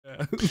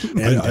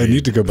Yeah. I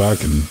need to go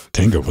back and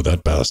tinker with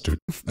that bastard.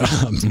 Now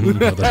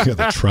that I got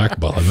the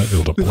trackball, I might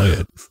be able to play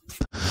it.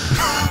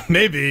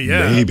 Maybe,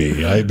 yeah.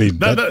 Maybe. I mean,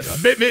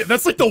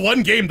 that's like the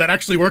one game that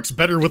actually works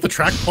better with a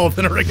trackball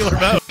than a regular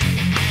mouse.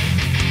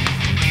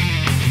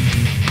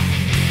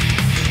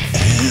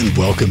 And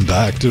welcome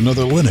back to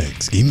another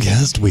Linux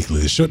Gamecast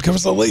Weekly. The show that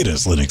covers the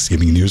latest Linux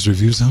gaming news,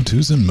 reviews,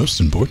 how-tos, and most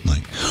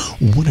importantly,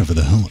 whatever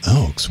the hell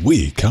else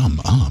we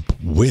come up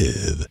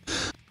with.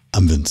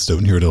 I'm Vince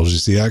Stone here at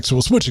LGC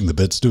Actual, switching the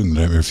bits, doing the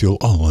nightmare fuel,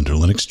 all under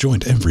Linux,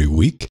 joined every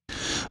week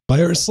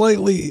by our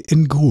slightly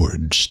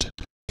engorged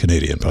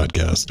Canadian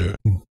podcaster,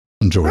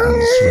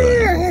 Jordan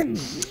Fang.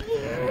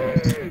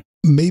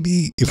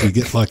 Maybe if we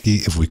get lucky,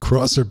 if we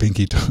cross our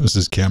pinky toes,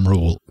 his camera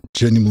will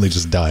genuinely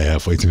just die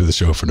halfway through the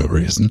show for no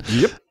reason.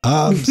 Yep.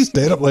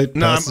 Stayed up late.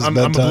 No, I'm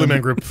a Blue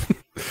Man Group.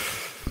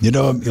 You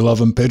know him, you love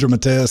him, Pedro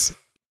Mateus,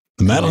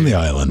 the man on the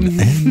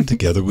island, and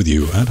together with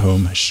you at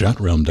home,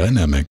 Shot Realm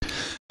Dynamic,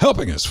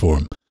 helping us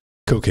form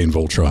Cocaine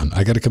Voltron.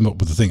 I got to come up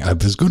with a thing. I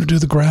was going to do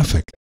the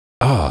graphic.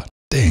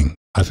 Dang,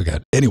 I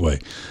forgot. Anyway,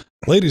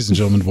 ladies and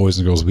gentlemen, boys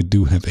and girls, we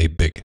do have a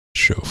big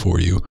show for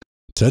you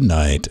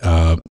tonight.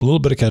 A little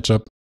bit of catch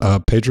up.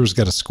 Pedro's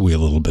got to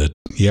squeal a little bit.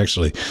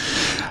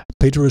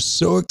 Pedro is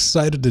so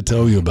excited to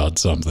tell you about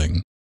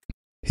something.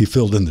 He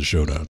filled in the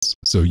show notes,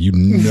 so you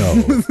know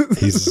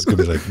he's just going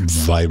to be like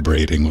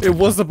vibrating. It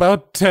was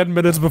about 10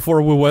 minutes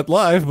before we went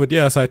live, but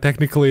yes, I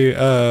technically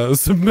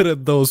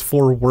submitted those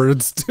 4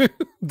 words to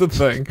the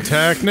thing.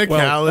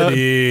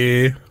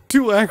 Technicality. Well,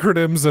 2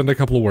 acronyms and a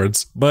couple of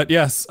words. But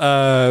yes,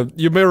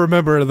 you may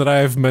remember that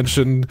I've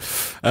mentioned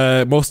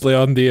mostly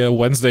on the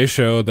Wednesday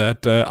show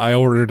that I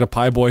ordered a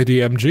Pi-Boy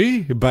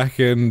DMG back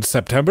in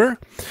September.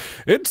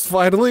 It's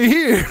finally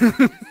here.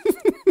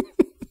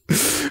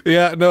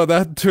 Yeah, no,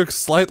 that took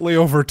slightly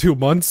over 2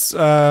 months.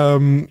 Yeah,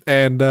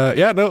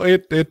 no,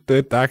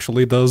 it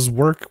actually does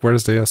work.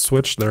 Where's the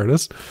switch? There it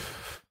is.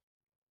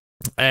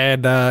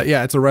 And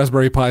yeah, it's a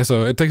Raspberry Pi,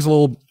 so it takes a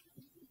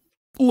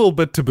little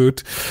bit to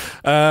boot.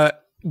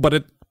 But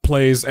it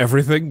plays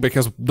everything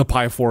because the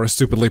Pi 4 is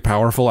stupidly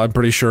powerful. I'm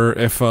pretty sure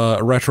if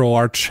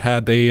RetroArch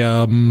had a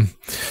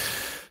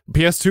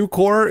PS2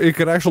 core, it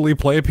could actually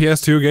play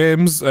PS2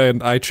 games,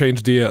 and I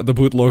changed the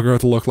boot logo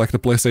to look like the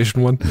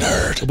PlayStation 1.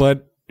 Nerd.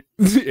 But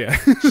yeah.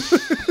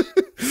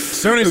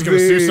 Sony's gonna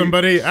sue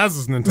somebody, as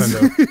is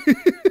Nintendo.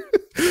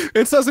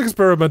 It says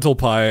experimental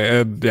Pi,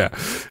 and yeah,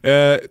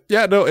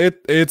 no,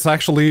 it's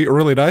actually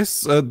really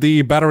nice.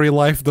 The battery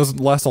life doesn't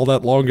last all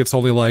that long. It's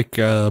only like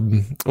a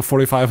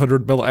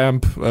 4500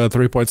 milliamp,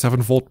 3.7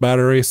 volt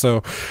battery.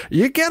 So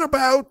you get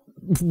about,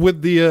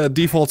 with the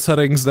default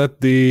settings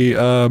that the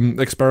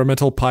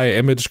experimental Pi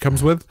image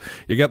comes with,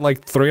 you get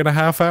like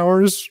 3.5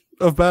 hours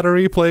of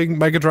battery playing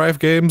Mega Drive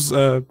games.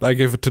 I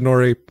gave it to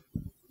Nori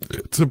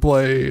to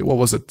play, what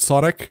was it,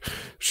 Sonic?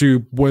 She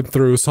went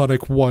through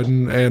Sonic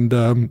 1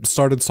 and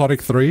started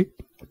Sonic 3.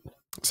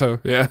 So,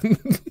 yeah.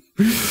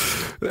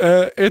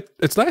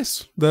 It's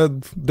nice.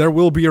 There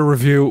will be a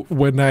review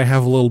when I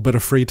have a little bit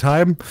of free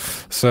time.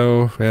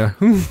 So, yeah.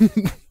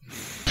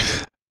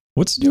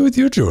 What's new with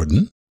you,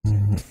 Jordan?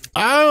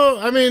 Oh,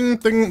 I mean,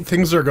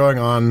 things are going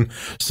on.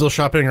 Still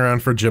shopping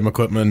around for gym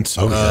equipment.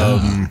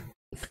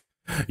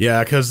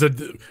 Yeah, because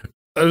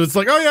it's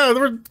like, oh yeah,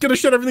 we're gonna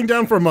shut everything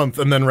down for a month,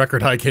 and then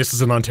record high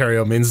cases in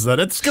Ontario means that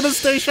it's gonna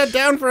stay shut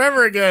down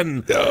forever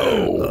again.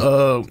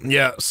 No.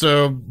 Yeah,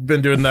 so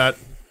been doing that.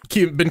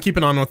 Been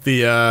keeping on with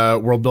the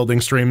world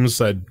building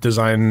streams. I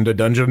designed a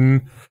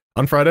dungeon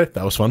on Friday.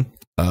 That was fun.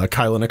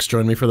 Linux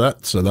joined me for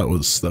that, so that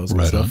was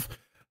good stuff.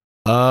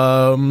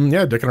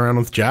 Yeah, dicking around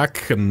with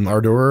Jack and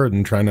Ardor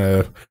and trying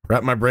to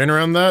wrap my brain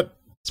around that.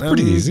 It's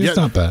pretty easy. It's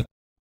not bad.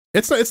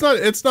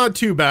 It's not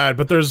too bad,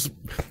 but there's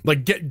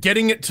like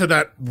getting it to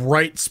that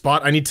right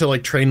spot. I need to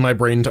like train my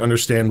brain to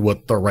understand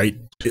what the right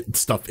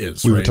stuff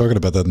is. We were talking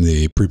about that in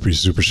the pre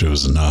super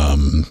shows, and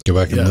go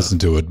back and listen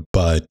to it.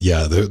 But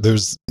yeah,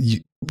 there's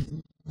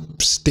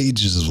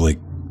stages of like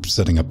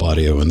setting up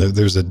audio, and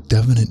there's a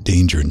definite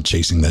danger in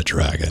chasing that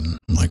dragon.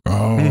 I'm like,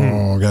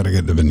 gotta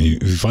get them, and you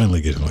finally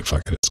get him. Like,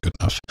 fuck it, it's good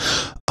enough.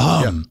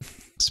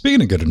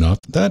 Speaking of good enough,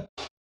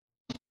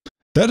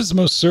 that is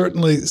most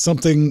certainly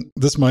something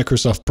this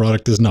Microsoft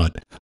product is not.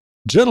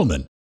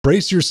 Gentlemen,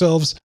 brace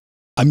yourselves.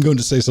 I'm going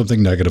to say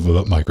something negative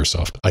about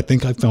Microsoft. I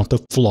think I found a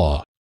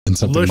flaw in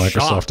something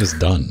Microsoft has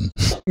done.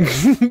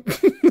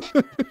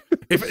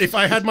 If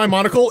I had my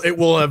monocle, it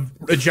will have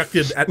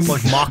ejected at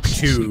like Mach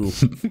 2.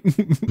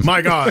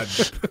 My God.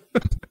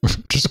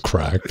 Just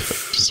cracked.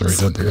 Just right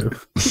down there.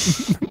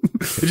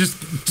 It just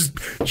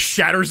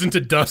shatters into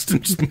dust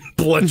and just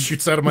blood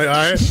shoots out of my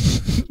eye.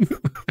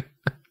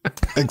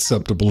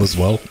 Acceptable as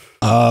well.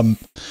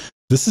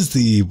 This is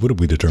the, what did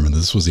we determine?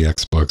 This was the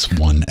Xbox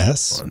One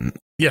S?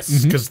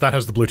 Yes, because that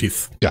has the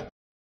Bluetooth. Yeah.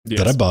 Yes.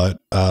 That I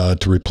bought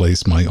to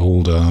replace my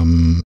old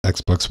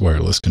Xbox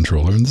wireless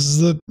controller. And this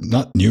is a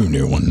not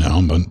new one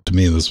now, but to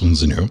me this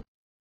one's new.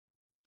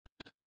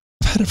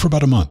 I've had it for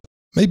about a month,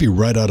 maybe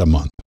right out a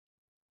month.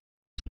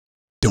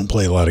 don't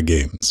play a lot of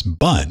games,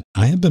 but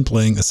I have been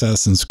playing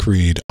Assassin's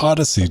Creed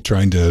Odyssey,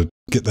 trying to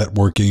get that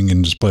working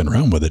and just playing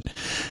around with it.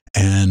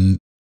 And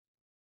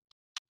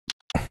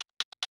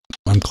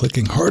I'm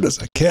clicking hard as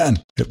I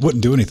can. It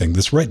wouldn't do anything.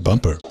 This right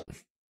bumper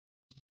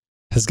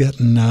has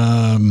gotten,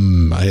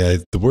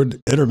 the word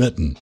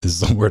intermittent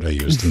is the word I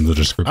used in the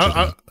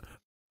description.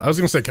 I was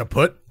going to say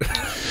kaput.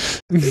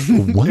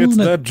 It's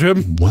that,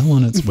 Jim. Well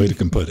on its way to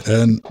kaput.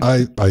 And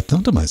I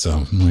thought to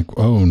myself, I'm like,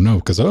 oh no,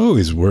 because I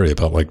always worry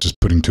about like just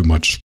putting too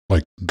much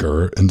like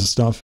gur into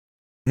stuff.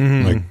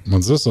 Like,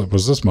 was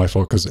this my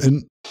fault? Because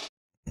in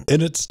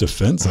its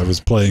defense, I was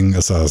playing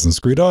Assassin's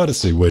Creed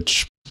Odyssey,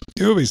 which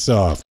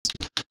Ubisoft,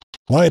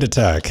 light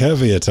attack,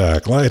 heavy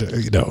attack, light,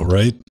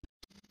 right?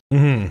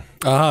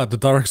 The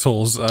Dark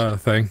Souls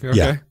thing. Okay.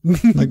 Yeah.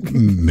 Like,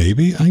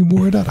 maybe I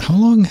wore it out. How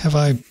long have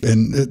I,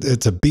 and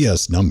it's a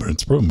BS number.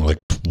 It's probably more like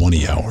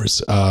 20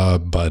 hours.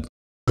 But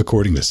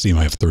according to Steam,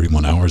 I have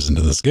 31 hours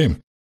into this game.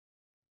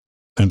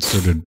 And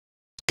started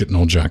getting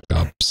all jacked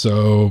up.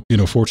 So,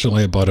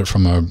 fortunately I bought it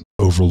from a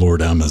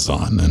overlord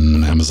Amazon,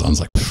 and Amazon's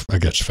like, I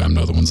got you, fam,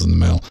 another one's in the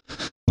mail.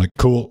 I'm like,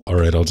 cool. All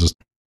right, I'll just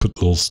put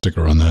the little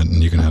sticker on that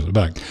and you can have it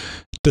back.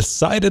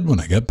 Decided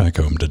when I get back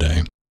home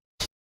today,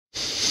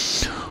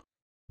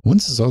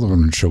 when's this other one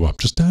going to show up?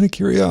 Just out of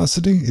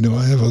curiosity.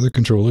 I have other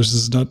controllers.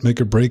 This is not make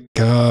or break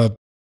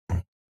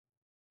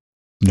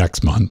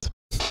next month.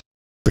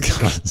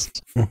 Because,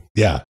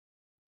 yeah.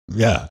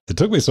 It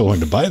took me so long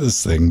to buy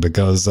this thing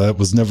because it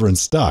was never in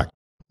stock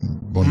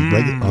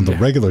on the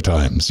regular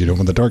times,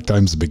 when the dark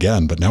times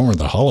began. But now we're in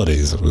the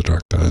holidays of the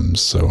dark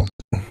times, so...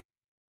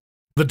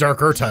 The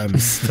darker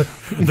times.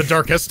 The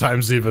darkest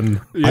times, even.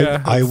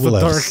 Yeah, I will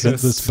have sent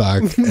this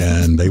back,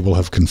 and they will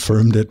have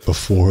confirmed it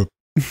before...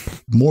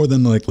 More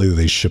than likely,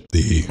 they ship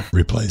the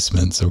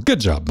replacement. So good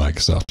job,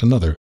 Microsoft.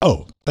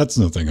 That's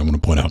another thing I want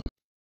to point out.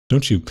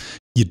 Don't you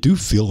do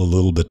feel a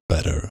little bit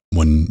better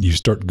when you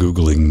start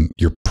Googling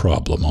your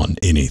problem on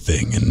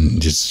anything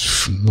and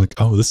just like,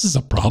 oh, this is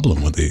a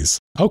problem with these.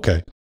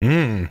 Okay.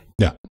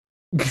 Yeah.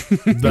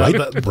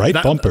 Right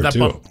bumper, too.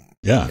 Bump.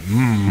 Yeah.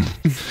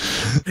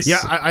 Yeah,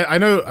 I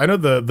know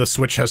the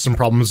Switch has some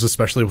problems,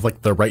 especially with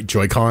like the right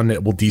Joy-Con.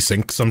 It will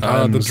desync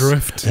sometimes. The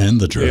drift.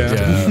 And the drift.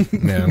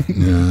 Yeah.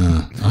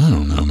 I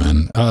don't know,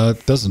 man.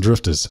 Doesn't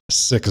drift as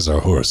sick as our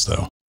horse,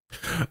 though.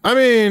 I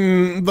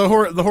mean, the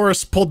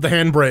horse pulled the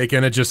handbrake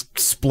and it just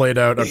splayed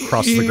out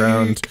across the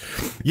ground.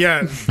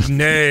 Yeah,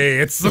 nay,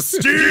 it's the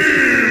Steam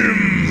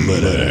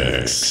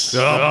Linux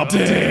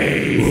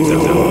update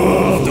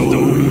of the week.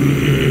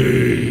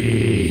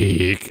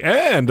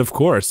 And of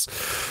course,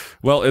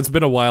 well, it's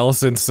been a while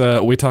since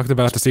we talked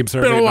about the Steam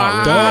survey.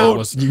 That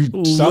was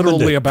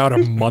literally about a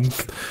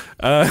month.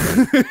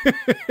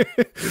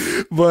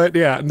 But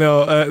yeah,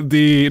 no,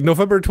 the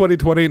November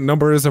 2020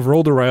 numbers have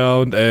rolled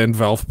around and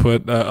Valve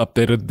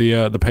updated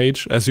the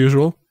page as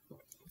usual.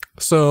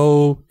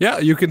 So yeah,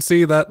 you can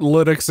see that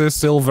Linux is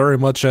still very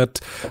much at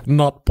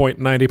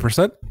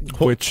 0.90%,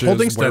 which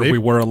is where we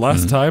were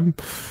last time.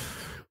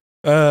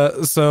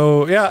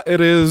 So yeah,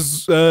 it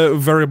is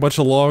very much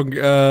along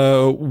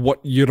what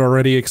you'd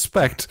already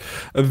expect.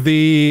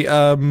 The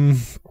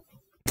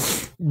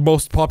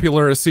most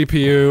popular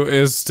CPU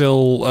is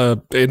still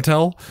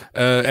Intel,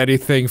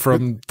 anything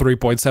from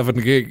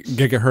 3.7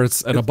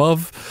 gigahertz and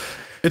above.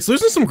 It's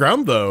losing some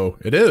ground, though.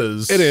 It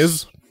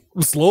is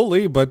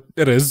slowly, but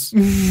it is.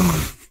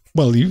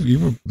 Well, you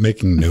were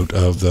making note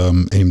of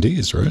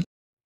AMD's, right?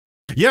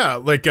 Yeah,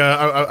 like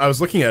I was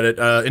looking at it.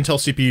 Intel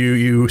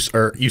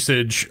CPU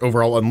usage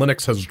overall on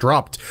Linux has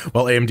dropped,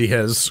 while AMD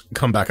has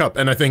come back up.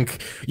 And I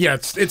think, yeah,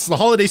 it's the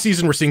holiday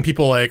season. We're seeing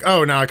people like,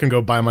 oh, now I can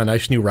go buy my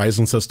nice new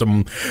Ryzen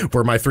system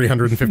where my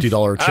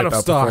 $350 chip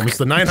outperforms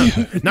the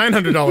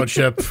 $900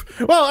 chip.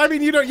 Well, I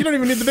mean, you don't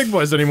even need the big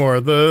boys anymore.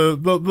 The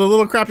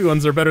little crappy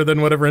ones are better than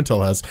whatever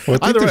Intel has. Well,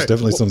 I think there's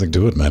definitely something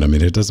to it, man. I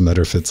mean, it doesn't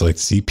matter if it's like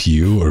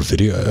CPU or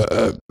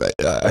video.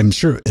 I'm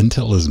sure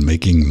Intel is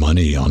making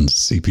money on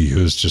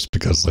CPUs just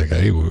because, like,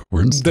 hey,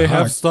 we're in stock. They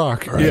have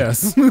stock, right?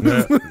 Yes.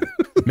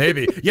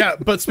 Maybe, yeah.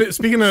 But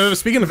speaking of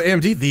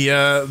AMD,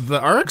 the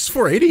RX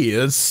 480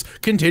 is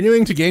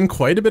continuing to gain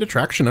quite a bit of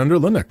traction under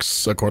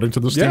Linux, according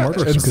to the Steam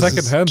hardware. And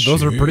secondhand,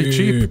 those are pretty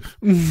cheap.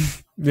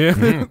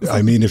 Yeah.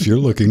 I mean, if you're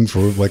looking for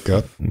like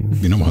a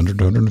 $100 to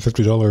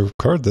 $150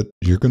 card that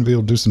you're going to be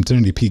able to do some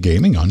 1080p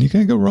gaming on, you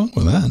can't go wrong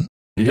with that.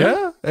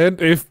 Yeah,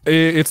 and if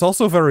it's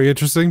also very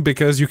interesting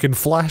because you can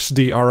flash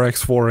the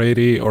RX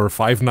 480 or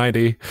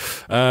 590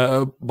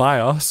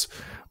 BIOS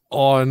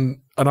on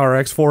an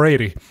RX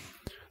 480.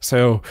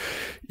 So,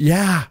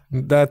 yeah,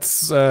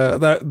 that's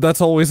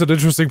always an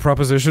interesting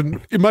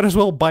proposition. You might as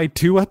well buy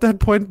two at that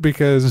point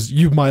because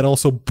you might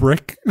also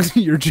brick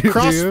your GPU.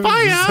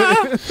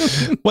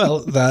 Crossfire! Well,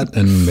 that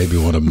and maybe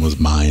one of them was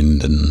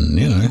mined, and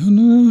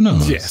who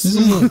knows? Yes,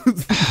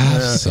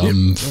 have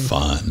some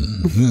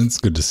fun. It's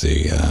good to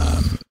see.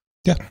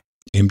 Yeah,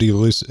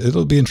 AMD.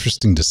 It'll be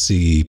interesting to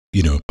see.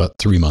 About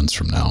 3 months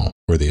from now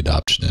where the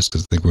adoption is,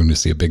 because I think we're going to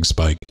see a big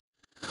spike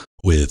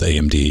with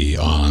AMD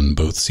on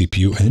both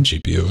CPU and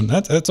GPU, and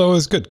that's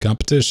always good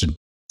competition.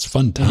 It's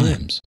fun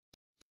times.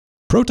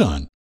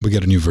 Proton. We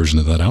got a new version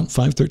of that out,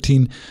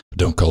 5.13. But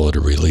don't call it a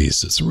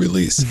release. It's a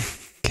release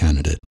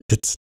candidate.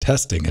 It's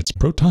testing. It's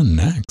Proton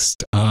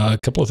next. A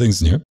couple of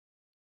things in here.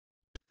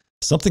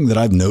 Something that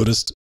I've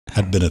noticed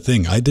had been a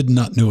thing. I did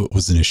not know it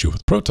was an issue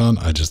with Proton.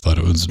 I just thought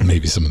it was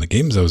maybe some of the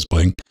games I was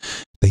playing.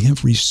 They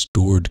have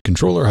restored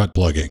controller hot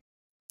plugging.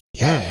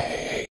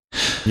 Yay.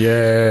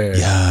 Yeah.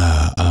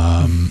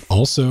 Yeah.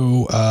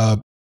 Also,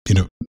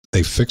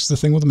 they fixed the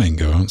thing with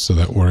Mango, so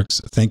that works.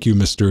 Thank you,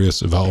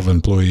 mysterious Valve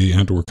employee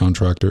and/or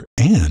contractor.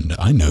 And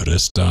I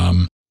noticed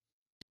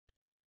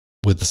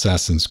with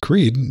Assassin's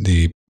Creed,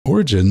 the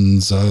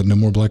Origins, no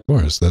more black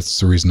bars. That's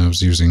the reason I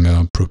was using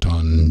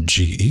Proton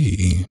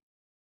GE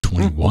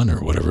 21 or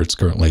whatever it's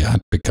currently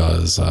at,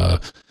 because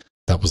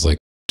that was like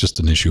just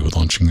an issue with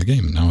launching the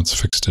game. Now it's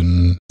fixed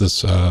in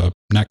this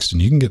next,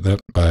 and you can get that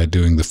by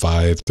doing the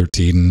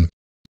 5.13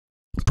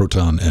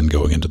 Proton and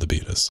going into the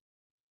betas.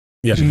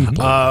 Yeah.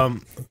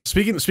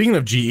 Speaking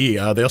of GE,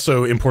 they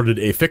also imported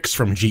a fix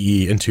from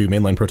GE into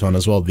mainline Proton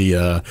as well.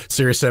 The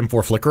Serious M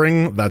for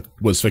flickering, that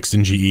was fixed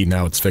in GE.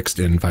 Now it's fixed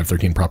in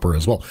 5.13 proper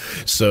as well.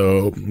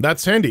 So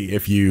that's handy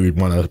if you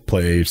want to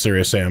play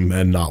Serious M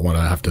and not want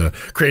to have to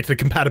create the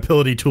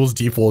compatibility tools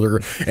D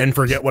folder and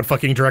forget what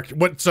fucking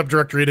what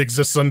subdirectory it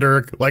exists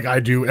under, like I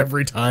do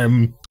every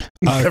time.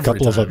 A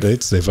couple of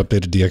updates. They've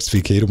updated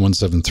DXVK to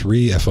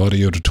 1.7.3, F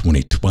Audio to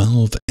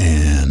 2012,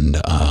 and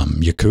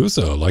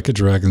Yakuza, Like a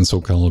Dragon,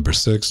 Soul Calibur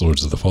 6,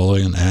 Lords of the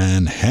Fallen,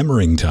 and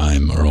Hammering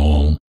Time are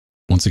all,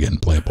 once again,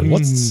 playable.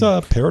 What's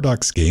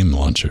Paradox Game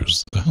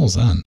Launchers? The hell's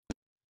that?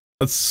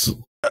 That's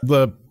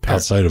the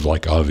outside of,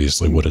 like,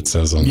 obviously what it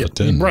says on the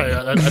tin. Right.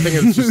 I think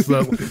it's just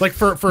like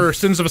for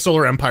Sins of a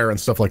Solar Empire and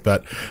stuff like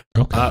that.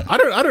 Okay. I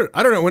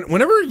don't know.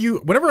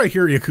 Whenever I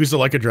hear Yakuza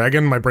Like a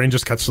Dragon, my brain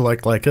just cuts to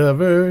like a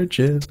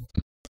virgin.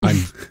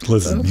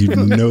 Listen,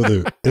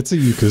 it's a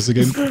Yakuza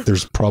game.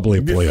 There's probably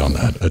a play on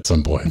that at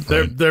some point.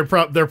 Right? There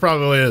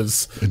probably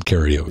is. In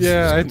karaoke.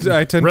 Yeah,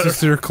 I tend to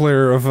steer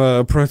clear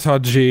of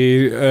Proton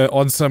G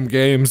on some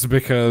games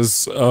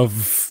because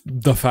of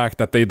the fact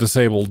that they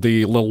disabled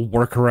the little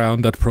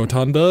workaround that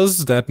Proton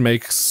does that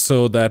makes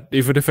so that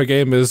even if a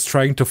game is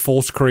trying to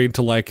full screen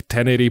to like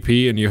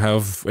 1080p and you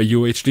have a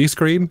UHD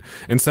screen,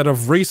 instead of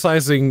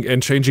resizing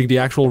and changing the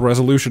actual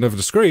resolution of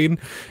the screen,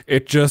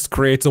 it just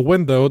creates a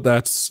window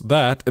that's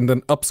that and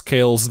then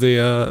upscales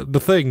the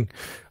thing.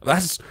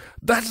 That's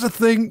the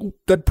thing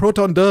that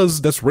Proton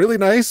does that's really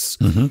nice.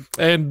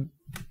 And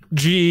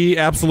GE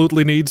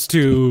absolutely needs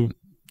to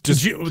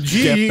just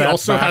GE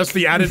also has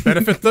the added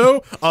benefit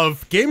though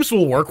of games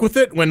will work with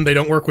it when they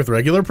don't work with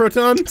regular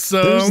Proton.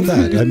 So there's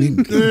that. I mean,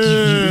 you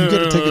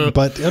got to take it,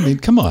 but I mean,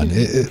 come on,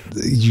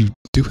 you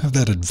do have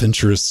that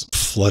adventurous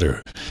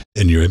flutter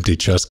in your empty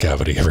chest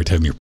cavity every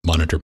time your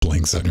monitor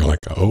blinks and you're like,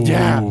 oh,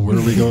 yeah, where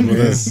are we going with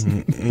this?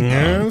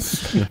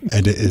 Yes.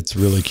 And it's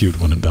really cute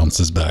when it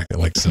bounces back at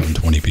like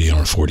 720p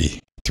or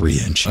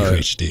 43-inch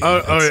UHD.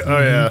 Oh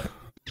yeah.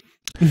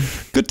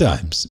 Good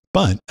times.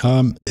 But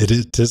it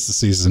is the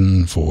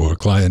season for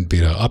client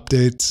beta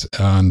updates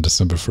on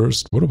December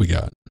 1st. What do we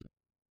got?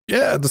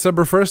 Yeah,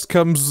 December 1st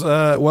comes,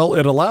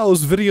 it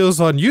allows videos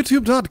on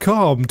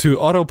youtube.com to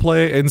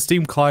autoplay in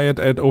Steam Client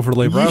and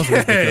overlay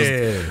browsers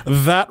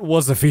because that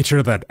was a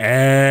feature that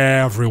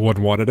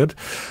everyone wanted it.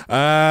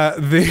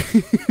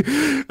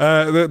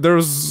 There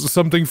was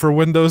something for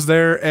Windows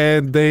there,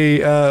 and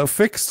they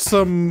fixed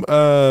some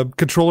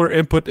controller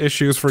input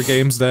issues for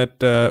games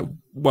that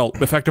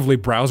effectively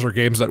browser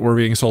games that were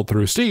being sold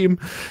through Steam,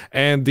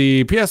 and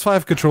the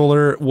PS5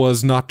 controller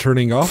was not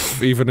turning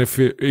off even if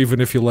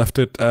you left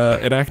it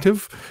inactive.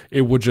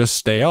 It would just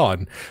stay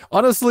on.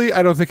 Honestly,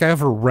 I don't think I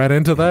ever ran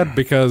into that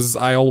because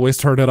I always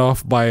turn it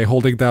off by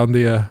holding down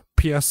the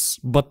PS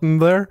button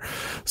there.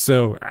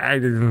 So I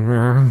don't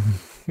know.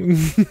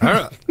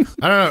 I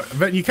don't know,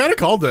 but you kind of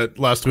called it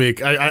last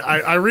week.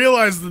 I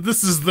realized that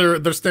this is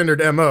their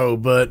standard MO,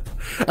 but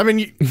I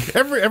mean,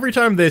 every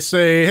time they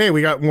say, "Hey,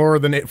 we got more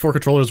than 4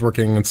 controllers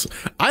working," it's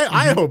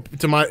I hope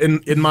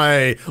to in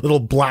my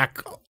little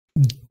black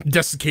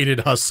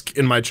desiccated husk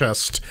in my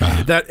chest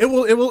that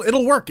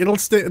it'll work. It'll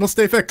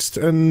stay fixed,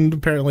 and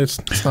apparently it's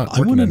not.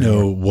 I want to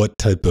know what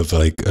type of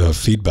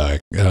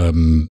feedback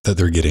that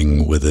they're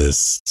getting with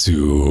this.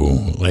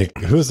 To like,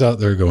 who's out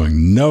there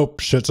going, "Nope,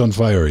 shit's on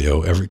fire,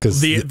 yo!"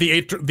 Because the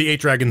eight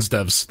dragons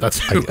devs. That's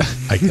who.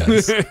 I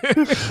guess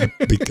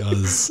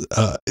because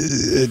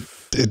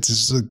it's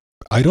just,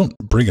 I don't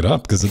bring it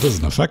up because it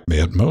doesn't affect me.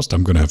 At most,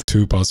 I'm going to have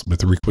 2, possibly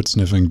 3 quit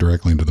sniffing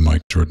directly into the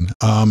mic, Jordan.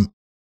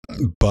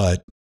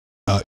 But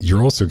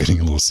you're also getting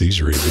a little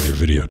seizure with your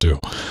video too.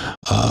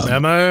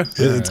 Am I?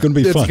 It's going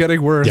to be fun. It's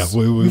getting worse. Yeah,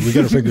 we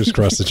got our fingers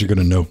crossed that you're going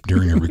to know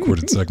during a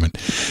recorded segment.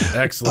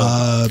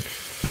 Excellent.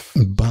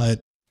 But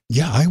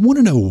yeah, I want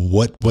to know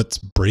what's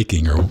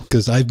breaking, or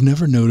because I've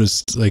never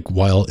noticed, like,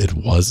 while it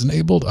was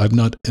enabled, I've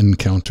not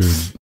encountered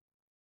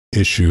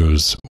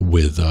issues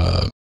with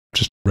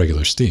just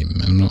regular Steam.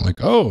 And I'm not like,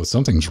 oh,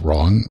 something's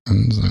wrong.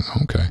 And it's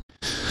like, okay,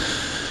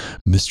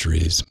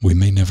 mysteries. We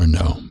may never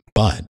know.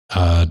 But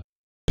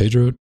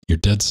Pedro, your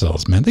dead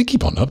cells, man, they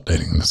keep on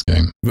updating this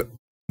game.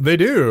 They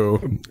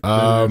do.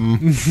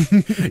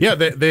 Yeah,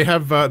 they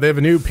have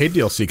a new paid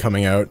DLC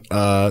coming out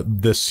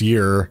this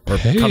year, or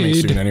coming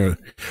soon anyway.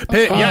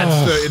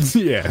 Yeah, it's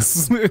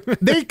yes.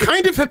 They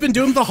kind of have been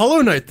doing the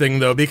Hollow Knight thing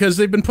though, because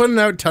they've been putting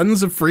out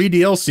tons of free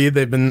DLC.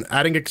 They've been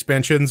adding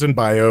expansions and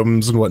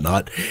biomes and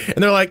whatnot,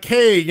 and they're like,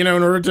 hey, you know,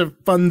 in order to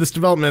fund this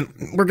development,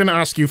 we're going to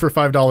ask you for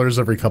 $5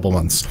 every couple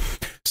months.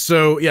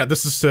 So yeah,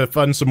 this is to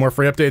fund some more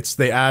free updates.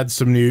 They add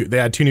 2 new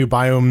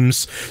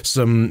biomes,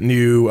 some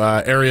new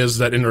areas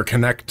that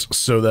interconnect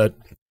so that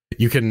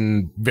you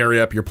can vary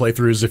up your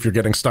playthroughs if you're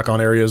getting stuck on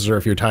areas or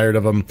if you're tired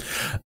of them.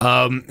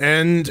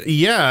 And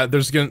yeah,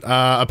 there's gonna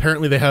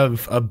apparently they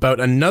have about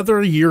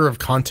another year of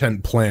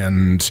content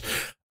planned.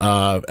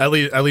 At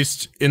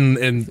least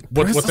in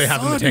what they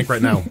have in the tank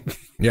right now.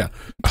 Yeah,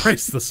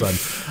 praise the sun.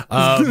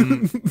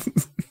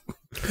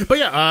 But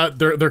yeah,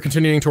 they're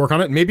continuing to work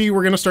on it. Maybe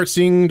we're gonna start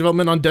seeing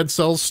development on Dead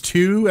Cells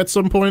 2 at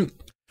some point,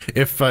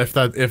 if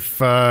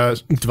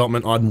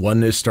development on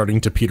 1 is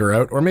starting to peter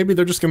out, or maybe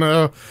they're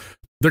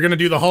gonna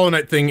do the Hollow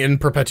Knight thing in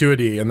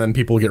perpetuity, and then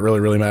people get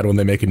really mad when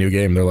they make a new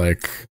game. They're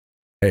like,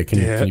 hey, can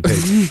you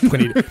pay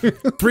 20?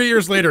 3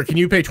 years later, can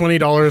you pay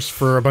 $20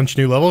 for a bunch of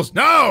new levels?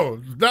 No,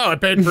 I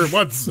paid for it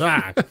once.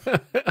 They're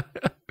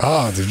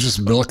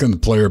just milking the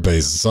player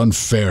base. It's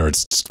unfair.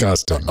 It's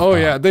disgusting. Oh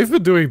yeah, they've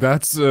been doing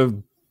that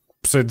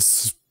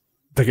since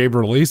the game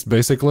released,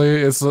 basically.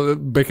 It's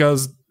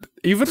because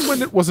even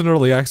when it was in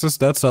early access,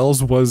 Dead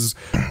Cells was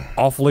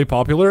awfully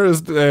popular.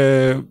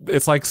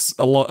 It's like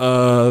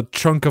a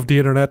chunk of the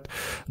internet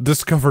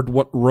discovered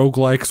what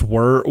roguelikes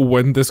were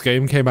when this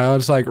game came out.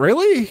 It's like,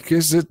 really?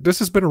 Because this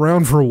has been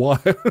around for a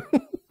while.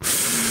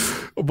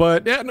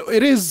 But yeah, no,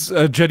 it is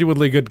a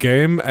genuinely good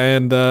game,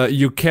 and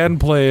you can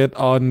play it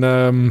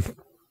on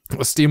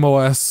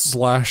SteamOS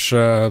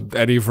 /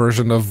 any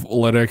version of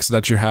Linux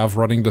that you have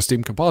running the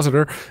Steam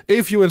Compositor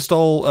if you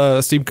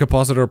install Steam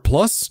Compositor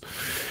Plus,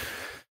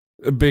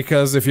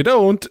 because if you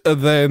don't,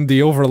 then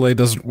the overlay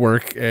doesn't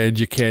work and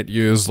you can't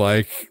use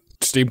like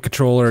Steam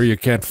controller. You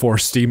can't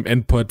force Steam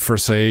input for,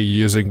 say,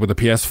 using with a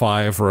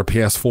PS5 or a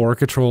PS4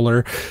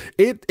 controller.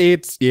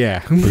 It's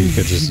yeah. Or you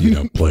could just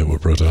play it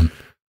with Proton.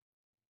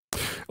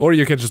 Or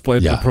you can just play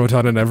it with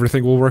Proton and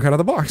everything will work out of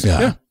the box.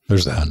 Yeah.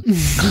 There's that.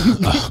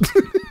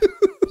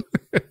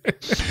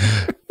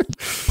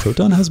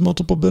 Proton has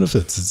multiple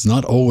benefits. It's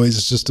not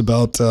always just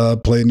about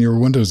playing your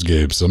Windows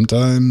games.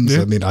 Sometimes,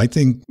 I mean, I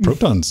think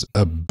Proton's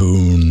a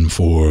boon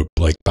for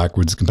like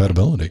backwards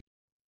compatibility.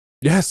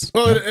 Yes.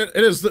 Well, it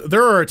is.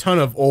 There are a ton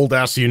of old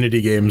ass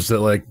Unity games that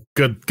like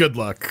good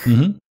luck.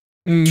 Mm-hmm.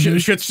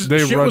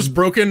 Shit was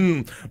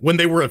broken when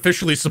they were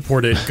officially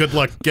supported. Good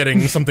luck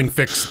getting something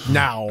fixed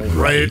now,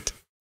 right?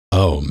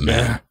 Oh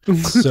man.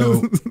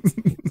 So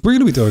we're going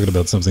to be talking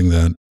about something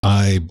that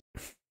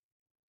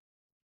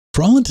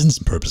for all intents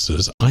and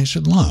purposes, I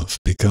should love,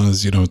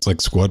 because, it's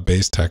like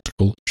squad-based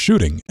tactical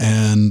shooting.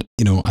 And,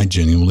 I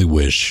genuinely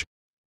wish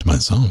to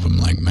myself, I'm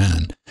like,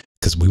 man,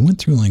 because we went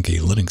through like a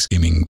Linux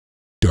gaming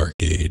dark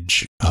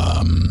age.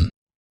 It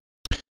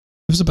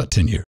was about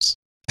 10 years.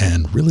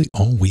 And really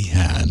all we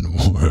had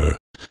were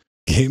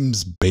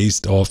games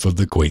based off of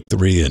the Quake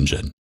 3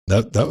 engine.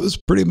 That was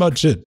pretty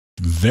much it.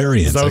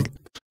 Variants.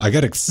 I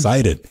got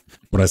excited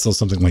when I saw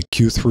something like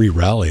Q3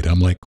 Rallied. I'm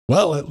like,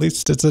 well, at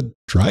least it's a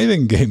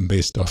driving game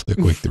based off the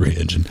Quake 3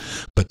 engine.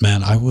 But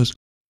man, I was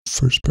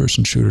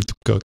first-person shooter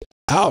cooked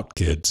out,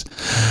 kids.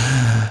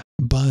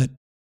 But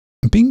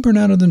being burnt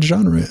out of the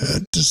genre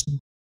just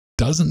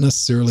doesn't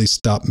necessarily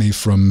stop me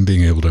from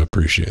being able to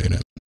appreciate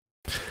it.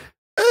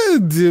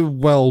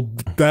 Well,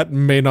 that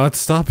may not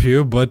stop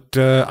you, but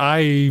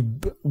I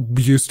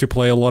used to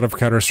play a lot of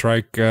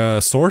Counter-Strike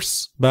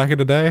Source back in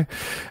the day.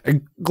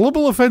 And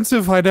Global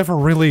Offensive, I never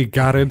really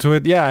got into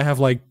it. Yeah, I have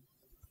like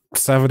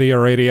 70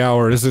 or 80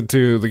 hours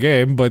into the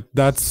game, but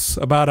that's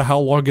about how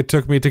long it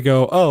took me to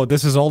go, oh,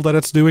 this is all that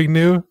it's doing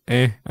new?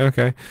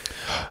 Okay.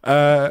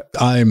 I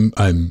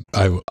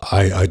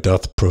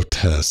doth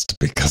protest,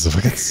 because if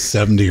I get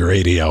 70 or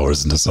 80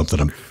 hours into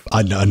something,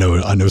 I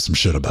know some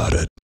shit about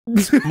it.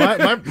 My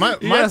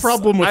yes,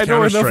 problem with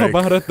Counter-Strike, I know enough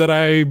about it that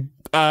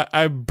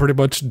I'm pretty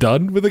much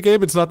done with the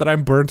game. It's not that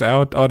I'm burnt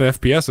out on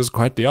FPS. It's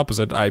quite the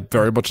opposite. I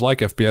very much like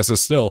FPS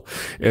still.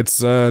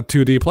 It's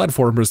 2D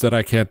platformers that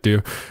I can't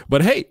do.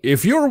 But hey,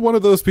 if you're one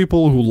of those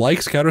people who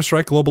likes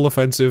Counter-Strike Global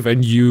Offensive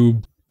and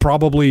you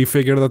probably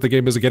figure that the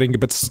game is getting a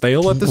bit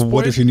stale at this point.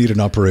 What if you need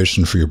an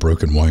operation for your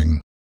broken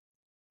wing?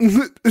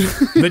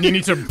 Then you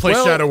need to play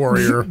Shadow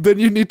Warrior. Then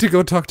you need to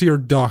go talk to your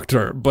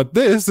doctor. But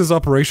this is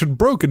Operation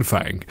Broken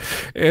Fang.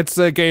 It's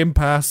a Game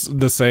Pass,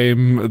 the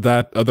same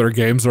that other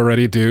games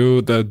already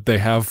do. That they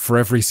have for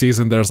every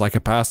season. There's like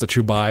a pass that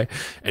you buy,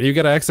 and you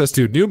get access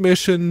to new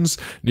missions,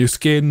 new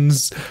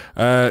skins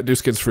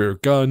for your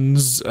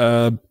guns,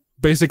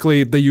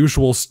 basically the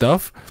usual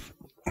stuff.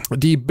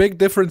 The big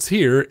difference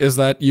here is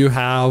that you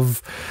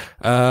have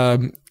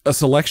a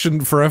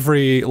selection for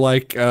every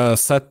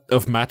set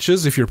of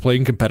matches. If you're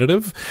playing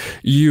competitive,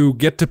 you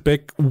get to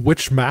pick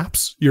which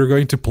maps you're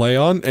going to play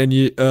on,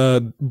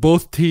 and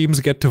both teams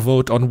get to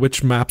vote on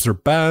which maps are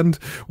banned,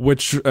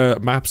 which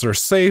maps are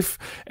safe,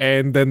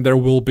 and then there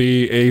will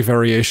be a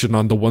variation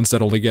on the ones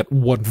that only get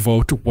one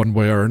vote one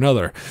way or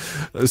another.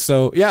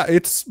 So yeah,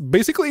 it's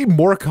basically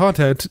more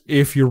content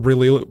if you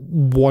really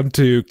want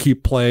to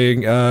keep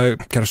playing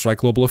Counter-Strike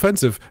Global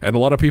Offensive, and a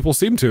lot of people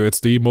seem to. It's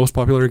the most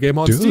popular game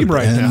on Steam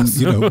right now. So.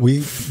 You know,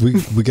 we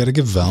got to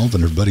give Valve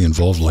and everybody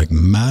involved like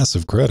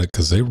massive credit,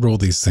 because they roll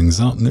these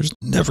things out and there's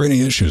never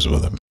any issues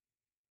with them.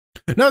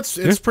 No,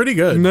 it's pretty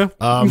good. No.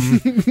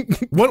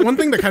 One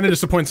thing that kind of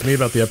disappoints me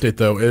about the update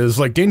though is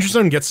like Danger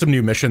Zone gets some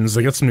new missions,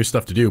 they get some new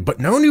stuff to do, but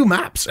no new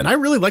maps, and I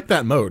really like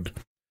that mode.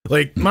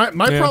 Like my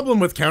problem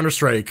with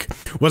Counter-Strike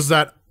was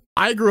that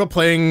I grew up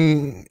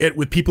playing it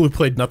with people who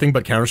played nothing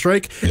but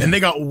Counter-Strike, and they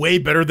got way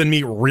better than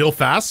me real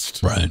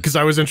fast, right? Because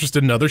I was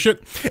interested in other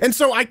shit. And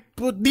so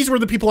these were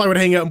the people I would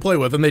hang out and play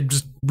with, and they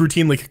just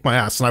routinely kick my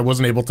ass, and I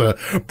wasn't able to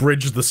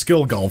bridge the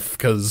skill gulf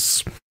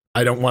because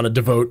I don't want to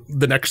devote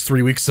the next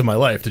 3 weeks of my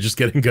life to just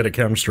getting good at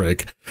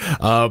Counter-Strike.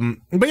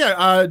 But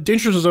yeah,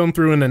 Danger Zone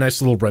threw in a nice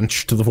little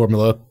wrench to the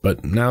formula,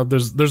 but now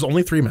there's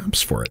only 3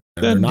 maps for it.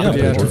 Then,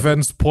 to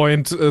Ven's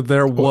point,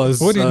 there was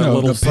what do you know?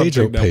 little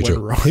Pedro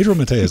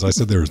Mateus, I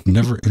said there was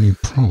never any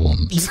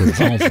problems with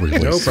Valve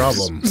releases. No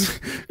problems.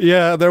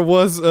 Yeah, there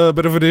was a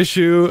bit of an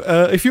issue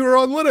if you were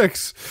on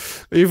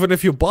Linux. Even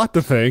if you bought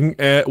the thing,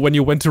 when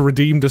you went to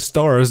redeem the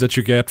stars that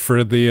you get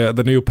for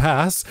the new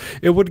pass,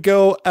 it would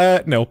go,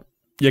 no.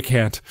 You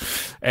can't.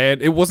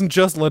 And it wasn't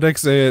just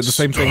Linux. The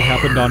same thing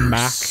happened on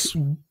Mac.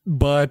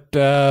 But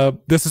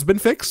this has been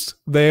fixed.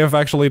 They have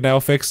actually now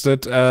fixed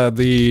it.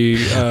 The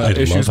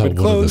issue's been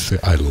closed.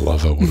 I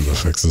love how one of the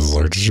fixes is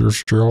like,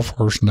 your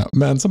first now.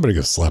 Man, somebody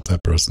go slap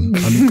that person.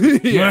 I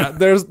mean, yeah,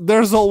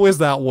 there's always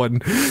that one.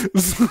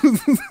 It's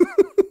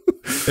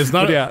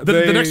not. Yeah,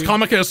 the next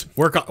comic is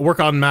work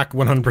on Mac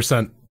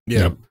 100%. Yeah.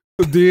 Yep.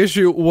 The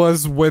issue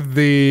was with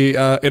the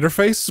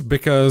interface,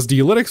 because the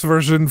Linux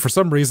version, for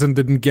some reason,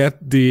 didn't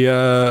get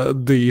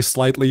the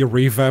slightly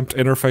revamped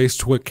interface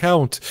to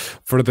account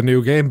for the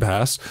new Game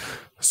Pass.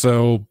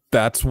 So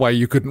that's why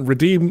you couldn't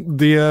redeem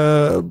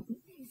for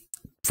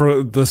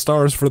the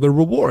stars for the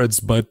rewards.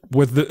 But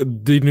with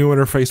the new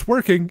interface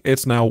working,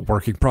 it's now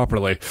working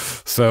properly.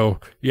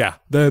 So yeah,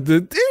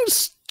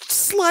 there's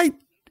slight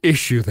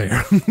issue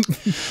there.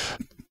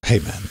 Hey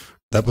man.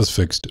 That was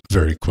fixed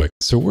very quick.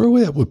 So where are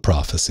we at with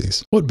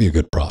prophecies? What would be a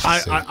good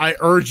prophecy? I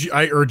urge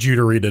you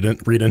to read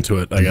into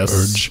it. I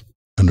guess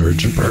an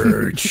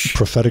urge,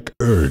 prophetic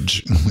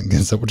urge.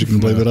 Is that what you can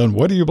blame it on?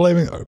 What are you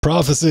blaming?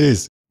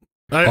 Prophecies.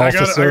 I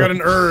got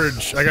an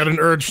urge. I got an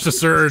urge to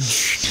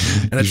surge,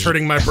 and it's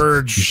hurting my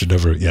burge. You should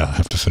never,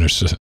 have to finish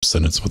a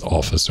sentence with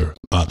officer.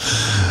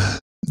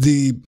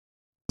 The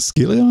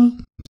Skylia.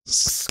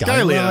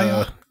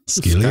 Skylia,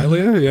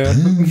 yeah.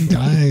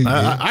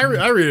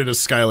 I read it as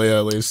Skylia,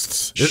 at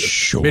least.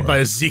 Sure. Made by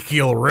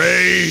Ezekiel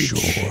Rage.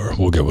 Sure,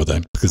 we'll go with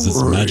that, because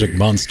it's magic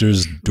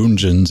monsters,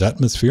 dungeons,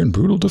 atmosphere, and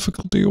brutal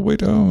difficulty.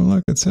 Wait,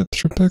 look, it's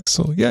extra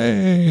pixel.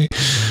 Yay.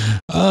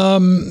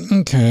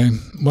 Okay.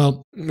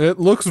 Well, it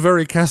looks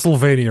very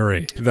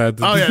Castlevania-y.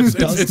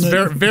 It's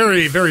very,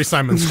 very, very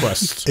Simon's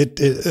Quest.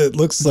 It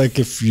looks like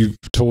if you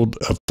told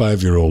a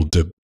 5-year-old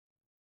to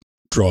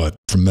draw it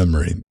from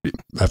memory.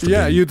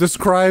 You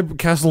describe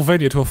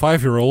Castlevania to a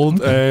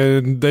 5-year-old,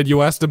 and then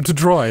you ask them to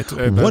draw it.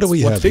 What do we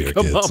have here,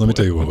 kids? Let me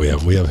tell you what we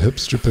have. We have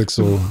hipster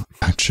pixel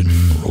action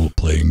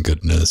role-playing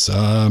goodness.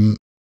 And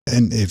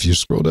if you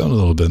scroll down a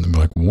little bit, and be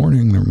like,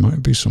 warning, there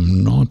might be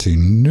some naughty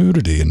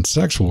nudity and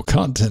sexual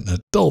content and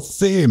adult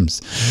themes.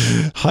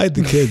 Hide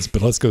the kids,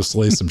 but let's go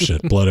slay some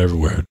shit. Blood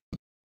everywhere.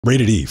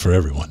 Rated E for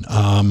everyone.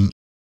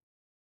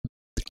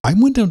 I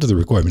went down to the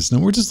requirements. Now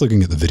we're just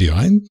looking at the video.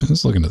 I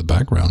was looking at the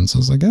background, so I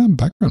was like,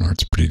 background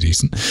art's pretty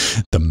decent.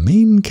 The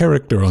main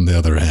character, on the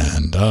other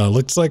hand,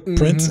 looks like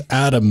Prince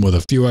Adam with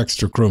a few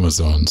extra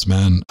chromosomes,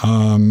 man.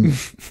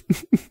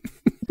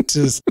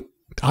 Just,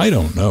 I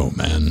don't know,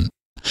 man.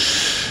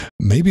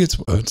 Maybe it's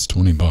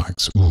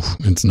 $20. Ooh,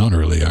 it's not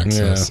early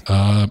access.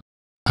 Yeah.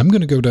 I'm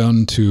going to go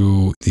down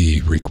to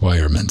the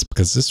requirements,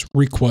 because this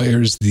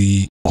requires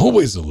the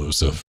always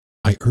elusive.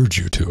 I urge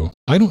you to.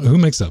 Who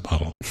makes that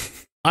model?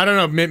 I don't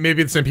know.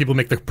 Maybe the same people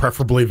make the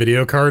preferably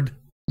video card.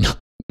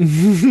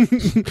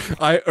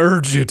 I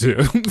urge you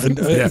to.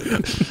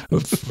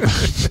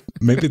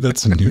 Maybe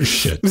that's some new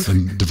shit,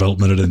 some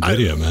development at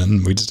NVIDIA,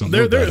 man. We just don't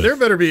know. There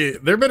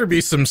better be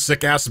some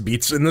sick ass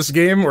beats in this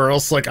game, or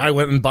else like I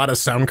went and bought a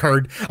sound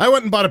card. I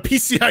went and bought a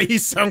PCIe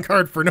sound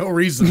card for no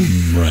reason.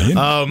 Right.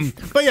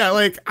 But yeah,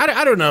 like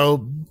I don't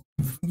know.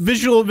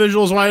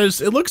 Visuals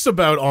wise, it looks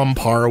about on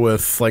par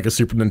with like a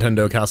Super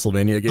Nintendo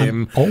Castlevania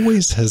game. I'm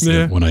always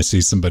hesitant when I see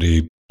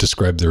somebody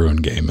describe their own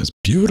game as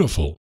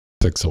beautiful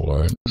pixel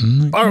art.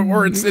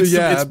 Or it's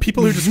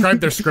people who describe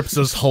their scripts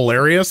as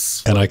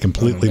hilarious. And I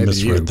completely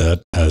misread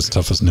that as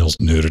Tough as Nails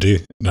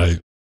nudity.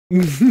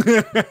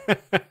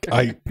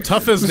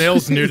 Tough as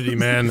nails nudity,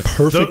 man.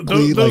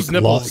 Perfectly those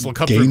nipples will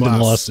cut through gained glass.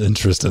 and lost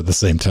interest at the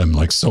same time.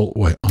 Like, so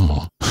wait,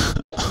 oh.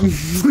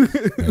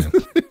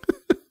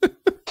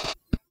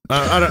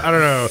 I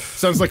don't know.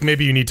 Sounds like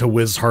maybe you need to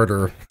whiz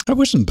harder. I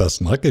wish him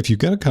best luck. If you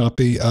get a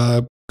copy,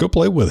 go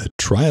play with it,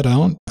 try it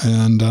out,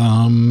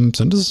 and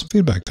send us some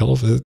feedback. Tell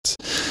if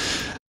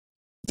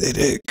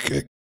it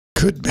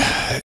could,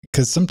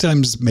 because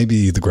sometimes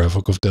maybe the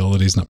graphical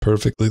fidelity is not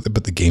perfectly,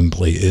 but the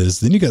gameplay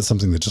is. Then you got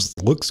something that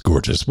just looks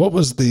gorgeous. What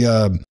was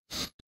the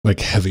like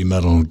heavy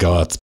metal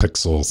goth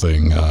pixel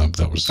thing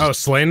that was? Oh,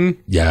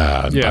 Slain.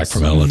 Yeah, back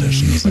from L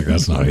Edition. It's like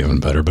that's not even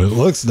better, but it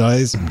looks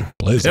nice.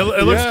 Plays it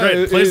looks great.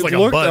 It plays like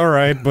a butt. All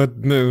right, but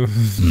no.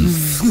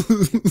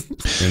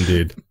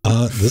 Indeed.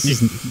 This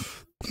is.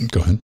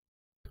 Go ahead.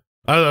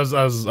 I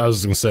was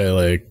gonna say,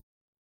 like,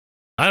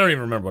 I don't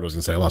even remember what I was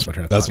gonna say. I lost my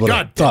train of thought. That's what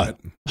God I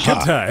thought.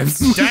 Good times.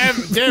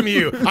 Damn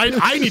you!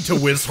 I need to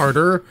whiz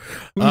harder.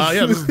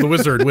 Yeah, this is the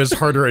Whiz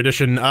Harder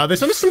edition. They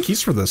sent us some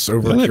keys for this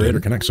over at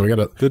Curator Connect, so we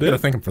gotta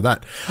thank them for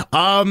that.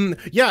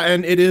 Yeah,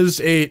 and it is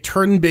a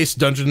turn-based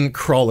dungeon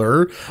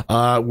crawler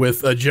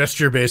with a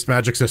gesture-based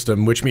magic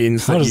system, which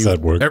means how does that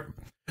work?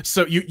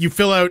 So you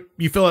fill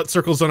out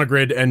circles on a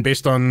grid, and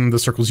based on the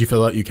circles you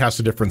fill out, you cast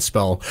a different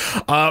spell.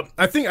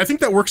 I think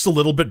that works a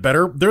little bit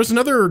better. There's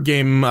another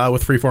game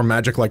with freeform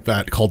magic like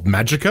that called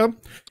Magicka,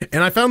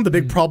 and I found the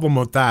big problem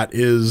with that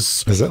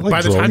is that like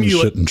by the time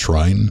you shit in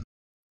Trine?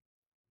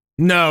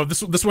 No,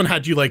 this one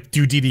had you like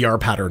do DDR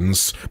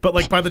patterns, but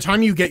like by the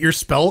time you get your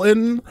spell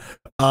in,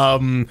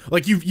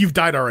 like you've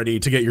died already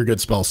to get your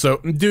good spell.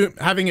 So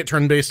having it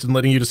turn based and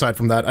letting you decide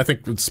from that, I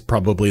think it's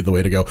probably the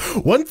way to go.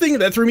 One thing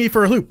that threw me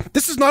for a loop: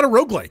 this is not a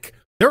roguelike.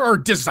 There are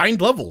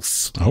designed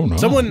levels. Oh no!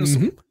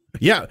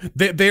 Yeah,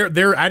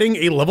 they're adding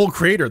a level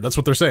creator. That's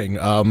what they're saying.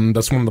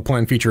 That's one of the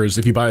planned features.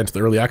 If you buy into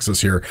the early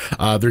access here,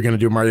 they're going to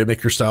do Mario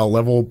Maker style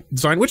level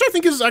design, which I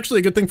think is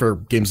actually a good thing for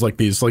games like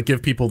these. Like,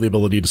 give people the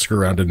ability to screw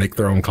around and make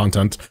their own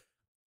content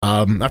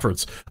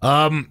afterwards.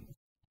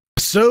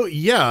 So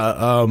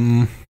yeah,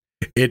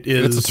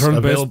 it's a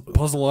turn-based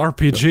puzzle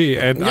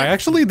RPG, and I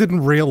actually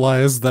didn't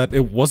realize that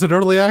it wasn't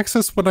early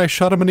access when I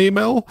shot him an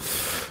email.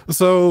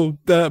 So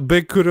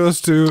big kudos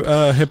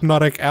to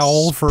Hypnotic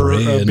Owl for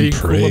being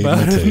cool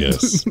about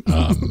it.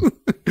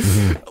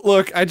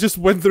 Look, I just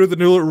went through the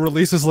new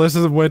releases list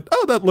and went,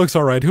 "Oh, that looks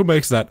all right. Who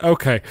makes that?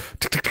 Okay."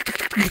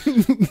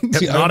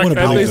 See, I and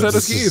they sent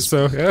us keys,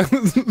 so yeah.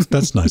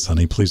 That's nice,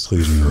 honey. Please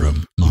leave your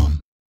room, Mom.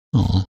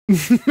 Aw.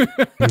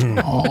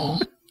 Aw.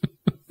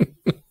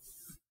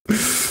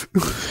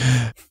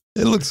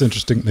 It looks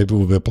interesting. Maybe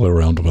we'll be able to play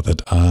around with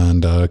it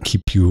and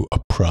keep you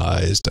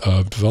apprised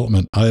of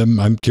development.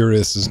 I'm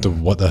curious as to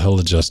what the hell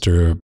the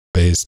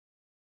gesture-based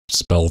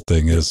spell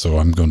thing is, so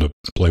I'm going to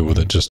play with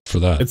it just for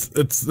that.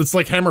 It's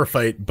like Hammer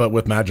Fight, but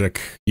with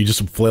magic. You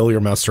just flail your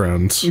mouse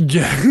around.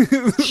 Yeah.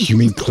 You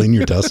mean clean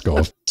your desk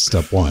off?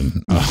 Step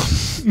one.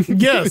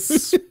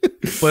 Yes.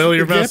 Flail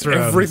your mouse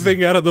around.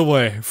 Everything out of the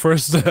way.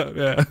 First step.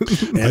 Yeah.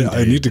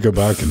 I need to go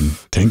back and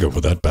tango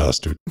with that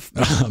bastard.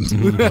 I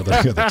got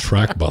the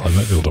trackball. I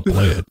might be able to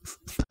play it.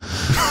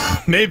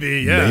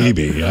 Maybe, yeah.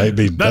 Maybe. I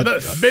mean,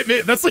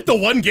 that's like the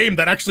one game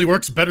that actually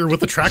works better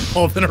with a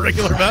trackball than a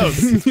regular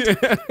mouse.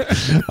 Yeah.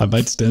 I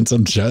might stand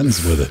some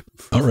chance with it.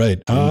 All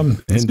right.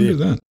 Let's do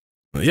that.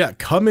 Yeah,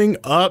 coming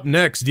up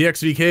next,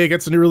 DXVK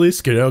gets a new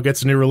release, GODOT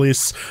gets a new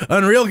release,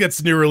 Unreal gets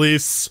a new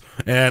release,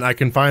 and I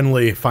can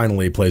finally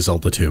play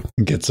Zelda 2.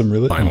 Get some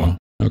release? Finally.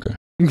 Oh, okay.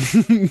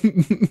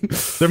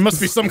 There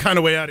must be some kind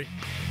of way out of here.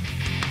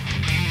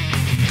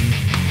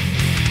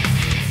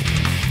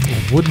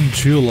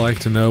 Wouldn't you like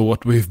to know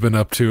what we've been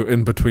up to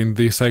in between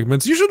these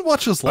segments? You should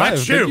watch us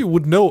live. Then you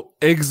would know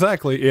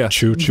exactly. Yeah,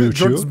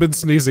 Jordan's been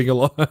sneezing a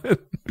lot.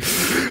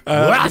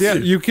 Yeah,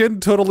 you can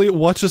totally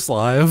watch us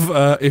live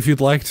if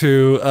you'd like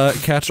to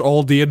catch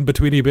all the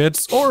in-betweeny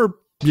bits, or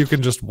you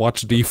can just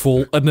watch the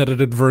full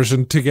unedited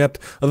version to get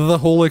the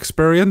whole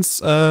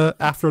experience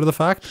after the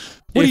fact.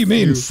 What do you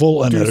mean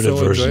full unedited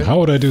version? How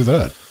would I do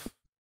that?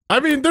 I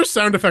mean, there's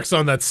sound effects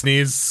on that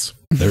sneeze.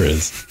 There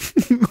is.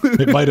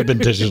 It might have been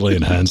digitally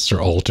enhanced or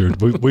altered.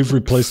 We've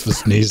replaced the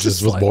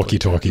sneezes with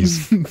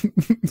walkie-talkies.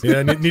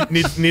 Yeah,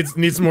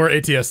 needs more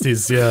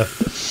ATSTs. Yeah.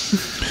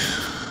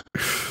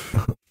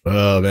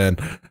 Oh man.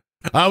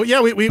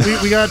 Yeah, we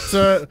got.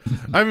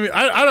 I mean,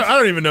 I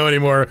don't even know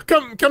anymore.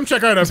 Come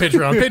check out our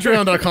Patreon.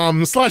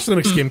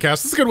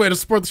 Patreon.com/LinuxGamecast. It's a good way to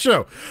support the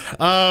show.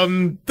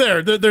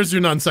 There's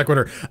your non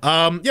sequitur.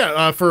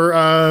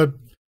 For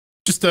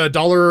just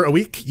 $1 a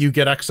week, you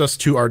get access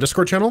to our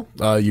Discord channel.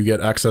 You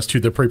get access to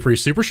the Pre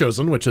Super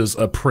Chosen, which is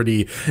a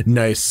pretty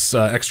nice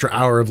extra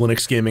hour of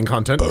Linux gaming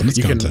content.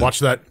 You can watch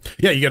that.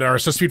 Yeah, you get our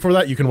RSS feed for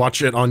that. You can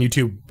watch it on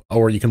YouTube,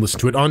 or you can listen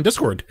to it on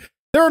Discord.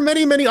 There are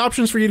many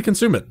options for you to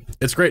consume it.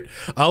 It's great.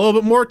 A little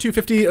bit more,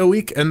 $2.50 a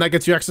week, and that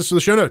gets you access to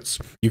the show notes.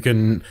 You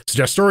can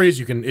suggest stories,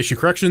 you can issue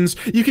corrections,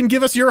 you can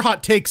give us your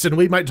hot takes, and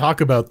we might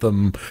talk about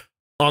them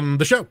on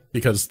the show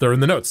because they're in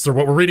the notes. They're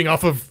what we're reading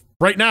off of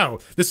right now.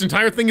 This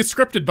entire thing is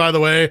scripted, by the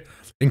way,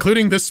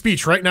 including this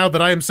speech right now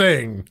that I am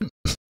saying.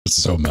 It's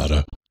so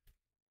meta.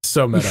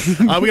 So meta.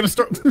 We got a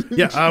store.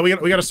 Yeah,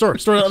 we got a store.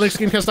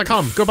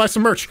 Store.lexgamecast.com. Go buy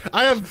some merch.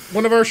 I have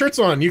one of our shirts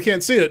on. You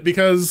can't see it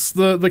because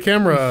the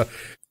camera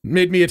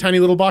made me a tiny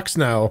little box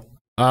now.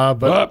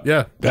 But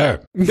yeah,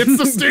 there. It's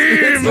the Steam.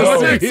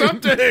 It's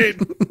update.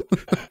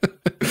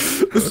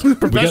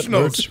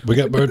 Professionals. We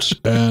got merch,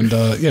 and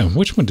yeah.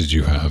 Which one did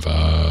you have?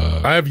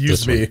 I have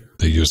Use Me.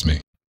 They Use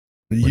Me.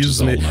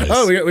 Use Me. Nice.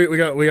 Oh,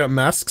 we got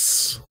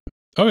masks.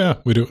 Oh yeah,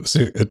 we do.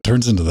 See, it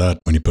turns into that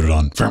when you put it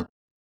on.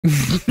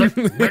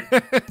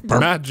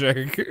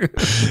 Magic.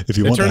 If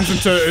you want, it turns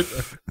into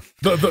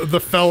the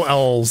fell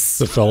elves.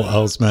 The fell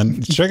elves,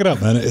 man. Check it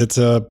out, man. It's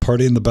a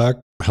party in the back.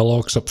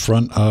 Hellhawks up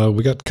front.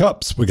 We got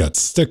cups. We got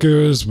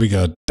stickers. We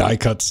got die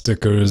cut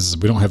stickers.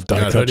 We don't have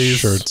die cut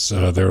shirts.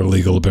 They're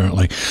illegal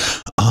apparently.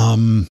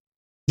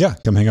 Yeah,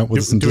 come hang out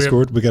with us in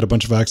Discord. We got a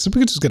bunch of access.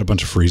 We could just get a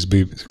bunch of frees.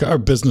 Our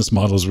business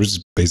models, we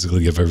just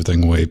basically give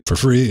everything away for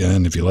free.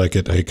 And if you like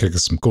it, hey, kick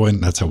us some coin.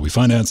 That's how we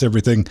finance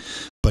everything.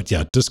 But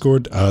yeah,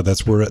 Discord,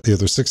 that's where we're at the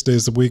other 6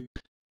 days a week.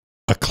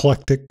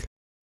 Eclectic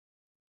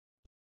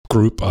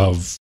group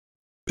of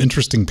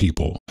interesting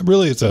people.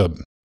 Really, it's a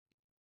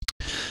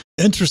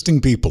interesting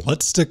people.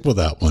 Let's stick with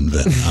that one,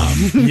 Vin.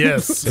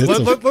 Yes,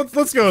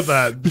 let's go with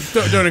that.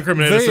 Don't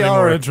incriminate us anymore. They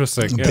are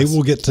interesting. Yes. They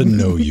will get to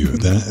know you.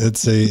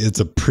 It's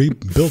a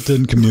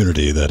built-in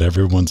community that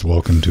everyone's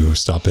welcome to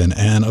stop in,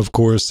 and of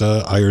course,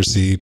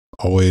 IRC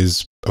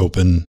always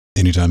open.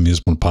 Anytime you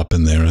just want to pop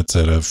in there, it's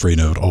at a free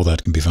node. All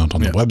that can be found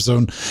on the web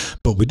zone.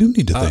 But we do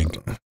need to think.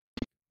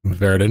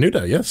 Verita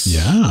Nuda, yes.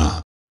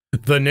 Yeah.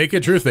 The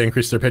Naked Truth, they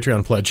increased their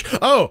Patreon pledge.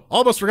 Oh,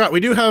 almost forgot.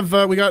 We do have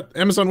we got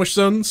Amazon Wish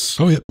Zones.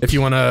 Oh yeah. If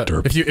you wanna,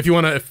 if you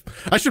wanna,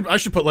 I should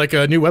put like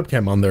a new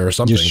webcam on there or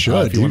something. You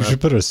should. You should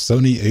put a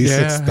Sony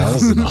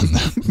A6000 on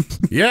them.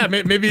 Yeah,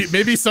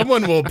 maybe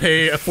someone will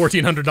pay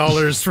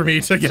 $1,400 for me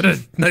to get a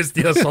nice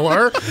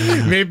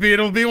DSLR. Maybe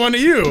it'll be one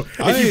of you.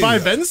 If you buy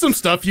Ben some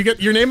stuff, you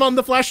get your name on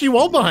the flashy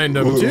wall behind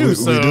him too.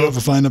 So we do have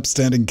a fine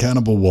upstanding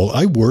cannibal wall.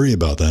 I worry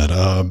about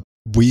that.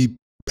 We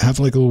have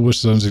like little wish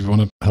zones if you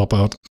want to help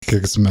out,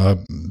 kick some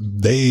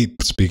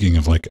speaking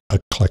of like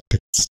eclectic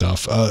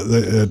stuff,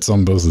 it's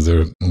on both of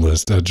their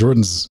list.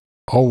 Jordan's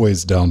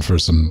always down for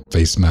some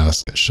face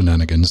mask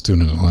shenanigans,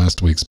 tuning in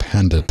last week's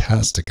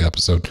Pandatastic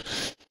episode.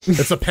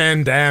 It's a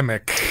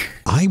pandemic.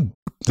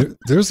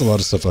 There's a lot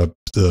of stuff.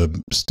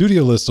 The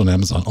studio list on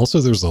Amazon.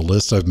 Also, there's a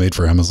list I've made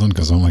for Amazon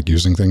because I don't like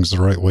using things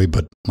the right way,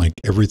 but like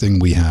everything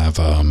we have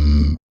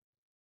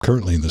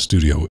currently in the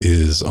studio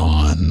is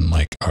on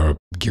like our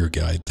gear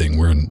guide thing.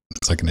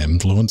 It's like an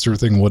influencer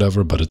thing,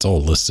 whatever, but it's all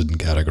listed and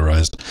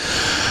categorized.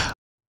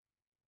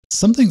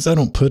 Some things I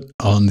don't put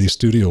on the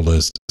studio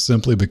list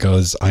simply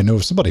because I know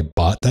if somebody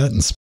bought that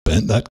and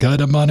spent that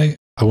kind of money,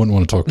 I wouldn't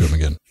want to talk to them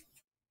again.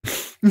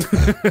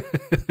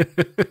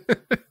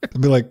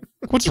 I'd be like,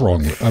 what's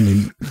wrong with,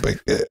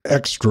 like,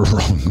 extra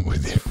wrong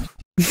with you.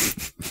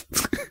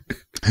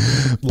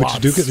 But you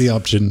do get the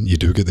option. You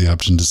do get the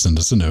option to send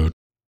us a note.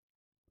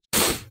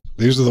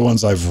 These are the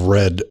ones I've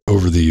read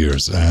over the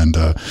years, and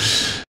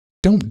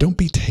don't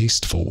be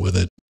tasteful with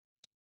it.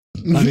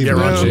 Not even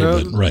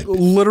right.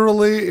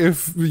 Literally,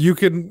 if you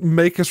can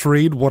make us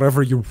read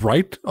whatever you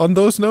write on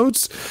those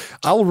notes,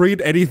 I'll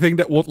read anything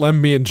that won't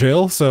land me in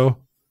jail. So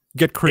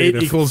get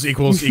creative. Equals D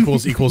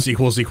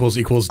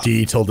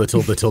tilde.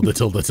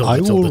 I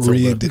will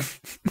read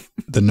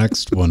the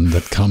next one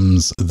that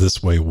comes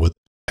this way with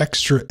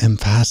extra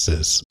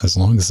emphasis, as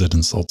long as it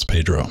insults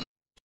Pedro.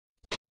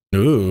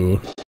 Ooh.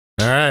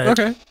 All right.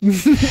 Okay.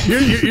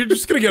 you're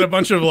just gonna get a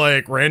bunch of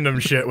like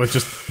random shit with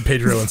just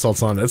Pedro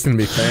insults on it. It's gonna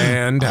be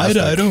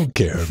fantastic. I don't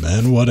care,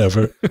 man.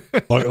 Whatever.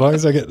 As long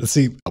as I get to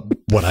see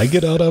what I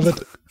get out of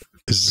it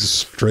is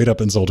straight up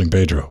insulting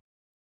Pedro.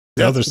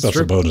 The other stuff's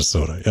a bonus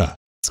soda. Yeah,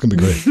 it's gonna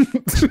be great.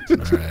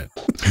 All right.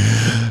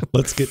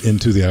 Let's get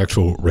into the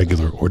actual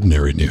regular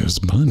ordinary news.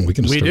 Man, we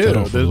can start that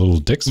off with a little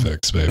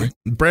DXVK, baby.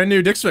 Brand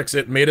new DXVK.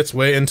 It made its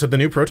way into the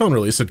new Proton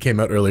release that came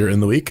out earlier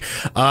in the week.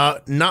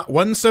 Not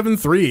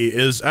 173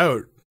 is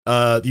out.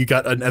 You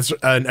got an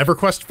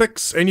EverQuest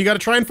fix and you got a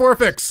Trine 4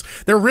 fix.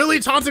 They're really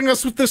taunting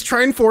us with this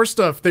Trine 4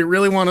 stuff. They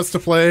really want us to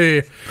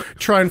play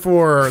Trine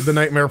 4 The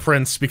Nightmare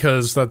Prince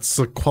because that's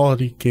a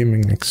quality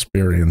gaming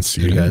experience,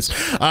 you guys.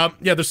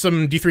 Yeah, there's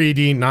some D3,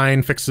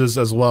 D9 fixes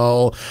as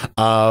well.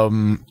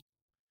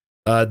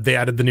 They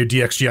added the new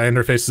DXGI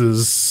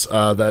interfaces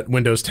that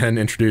Windows 10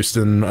 introduced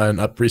in an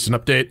recent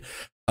update.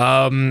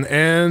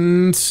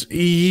 And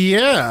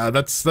yeah,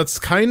 that's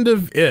kind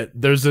of it.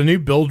 There's a new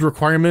build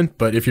requirement,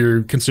 but if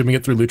you're consuming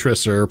it through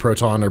Lutris or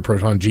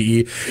Proton GE,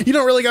 you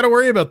don't really got to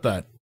worry about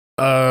that.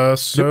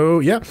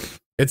 So yeah,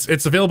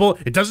 it's available.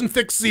 It doesn't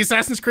fix the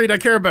Assassin's Creed I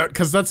care about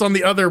because that's on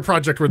the other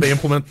project where they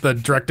implement the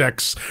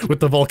DirectX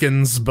with the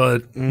Vulcans.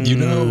 But you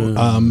know,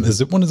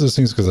 is it one of those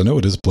things? Because I know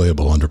it is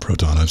playable under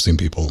Proton. I've seen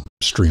people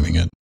streaming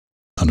it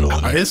under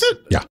Linux. Is it?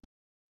 Yeah.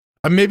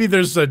 Maybe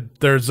there's a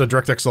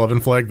DirectX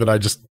 11 flag that I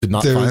just did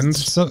not find.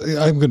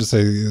 I'm going to say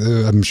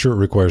I'm sure it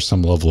requires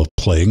some level of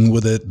playing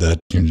with it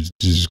that you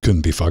just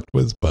couldn't be fucked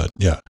with. But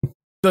yeah,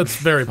 that's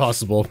very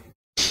possible.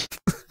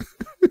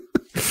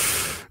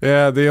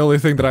 Yeah, the only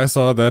thing that I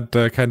saw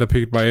that kind of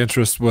piqued my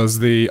interest was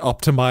the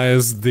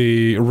optimize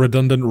the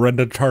redundant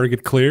render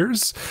target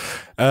clears.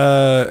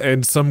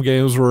 And some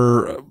games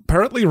were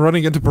apparently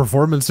running into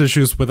performance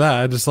issues with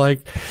that. It's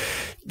like,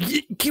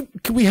 can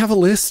we have a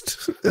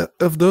list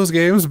of those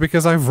games?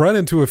 Because I've run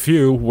into a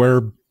few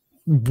where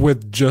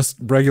with just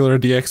regular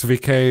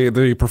DXVK,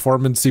 the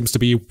performance seems to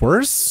be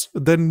worse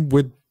than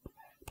with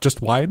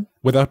just wide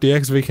without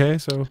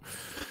DXVK. So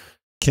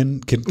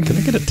can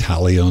I get a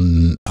tally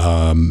on,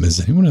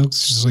 is anyone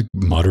else just like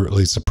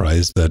moderately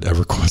surprised that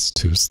EverQuest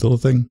 2 is still a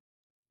thing?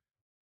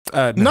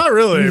 No. Not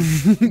really. A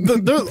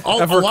lot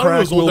of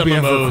those old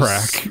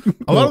MMOs.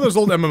 A lot of those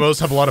old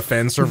MMOs have a lot of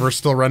fan servers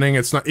still running.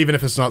 It's not, even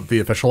if it's not the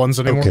official ones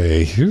anymore.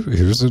 Okay,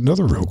 here's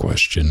another real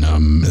question.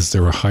 Is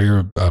there a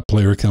higher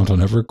player count on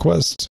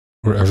EverQuest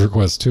or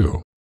EverQuest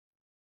 2?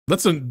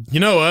 That's you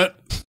know what?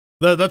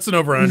 That's an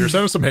over-under.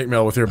 Send us some hate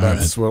mail with your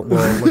bets. Right.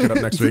 We'll look it up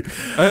next week.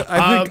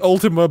 I think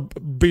Ultima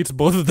beats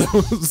both of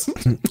those.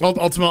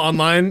 Ultima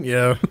Online?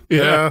 Yeah.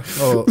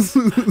 Oh.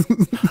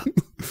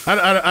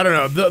 I don't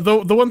know.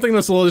 The one thing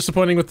that's a little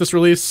disappointing with this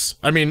release,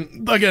 I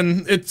mean,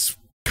 again, it's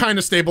kind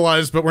of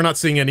stabilized, but we're not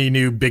seeing any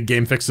new big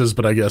game fixes,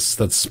 but I guess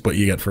that's what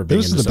you get for being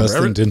in December. This is the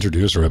best thing to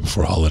introduce right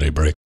before holiday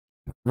break.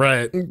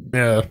 Right.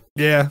 Yeah.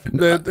 Yeah.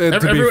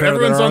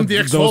 Everyone's on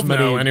DX12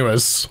 now,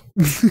 anyways.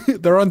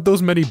 There aren't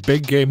those many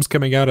big games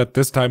coming out at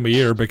this time of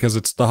year because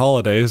it's the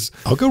holidays.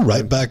 I'll go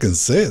right back and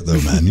say it,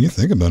 though, man. You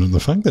think about it. The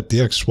fact that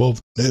DX12...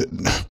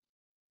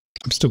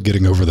 I'm still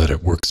getting over that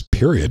it works,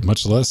 period.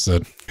 Much less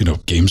that,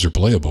 games are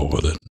playable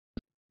with it.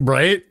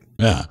 Right?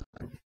 Yeah.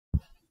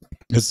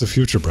 It's the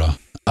future, bro.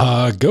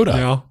 GODOT.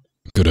 Yeah.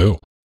 GODOT.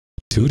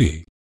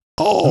 2D.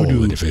 Oh,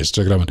 in face.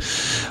 Check it out, man.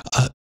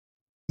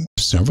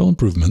 Several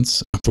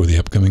improvements for the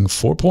upcoming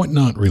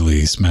 4.0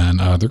 release, man.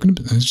 They're going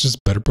to be, it's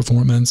just better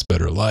performance,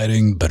 better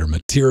lighting, better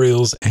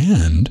materials,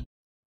 and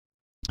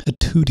a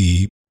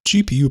 2D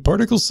GPU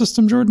particle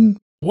system, Jordan.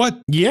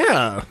 What?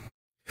 Yeah.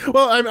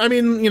 Well, I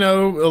mean, a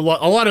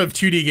lot of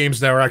 2D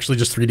games now are actually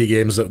just 3D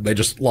games that they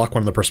just lock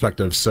one of the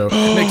perspectives, so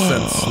it makes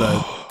sense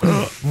that,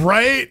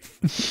 right?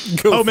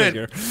 Go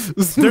figure.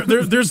 Man,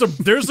 there's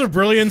a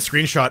brilliant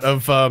screenshot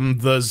of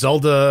the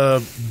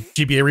Zelda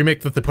GBA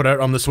remake that they put out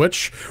on the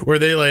Switch, where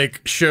they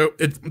show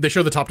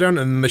the top down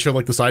and then they show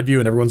the side view,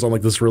 and everyone's on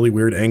this really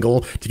weird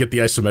angle to get the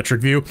isometric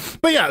view.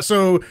 But yeah,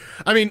 so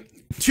I mean,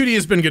 2D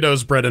has been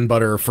Godot's bread and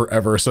butter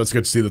forever, so it's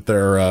good to see that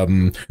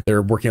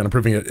they're working on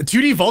improving it.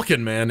 2D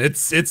Vulkan, man,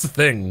 it's a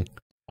thing.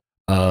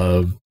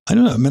 I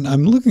don't know. I mean,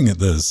 I'm looking at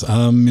this.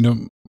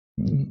 Updates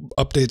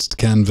to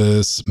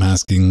canvas,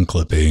 masking,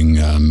 clipping,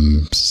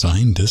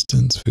 sign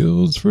distance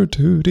fields for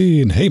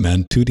 2D, and hey,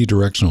 man, 2D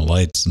directional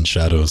lights and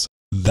shadows.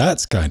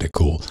 That's kind of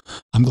cool.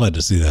 I'm glad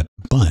to see that.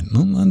 But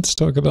let's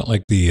talk about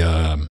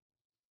the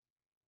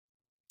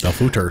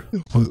footer.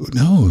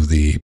 No,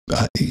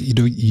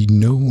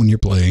 when you're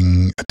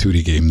playing a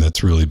 2D game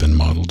that's really been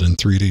modeled in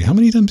 3D, how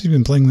many times have you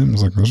been playing them?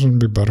 It's like, this would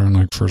be better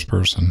in first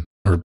person.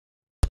 Or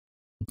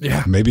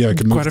yeah, maybe I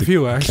could move quite a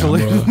few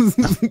actually.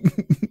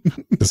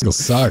 This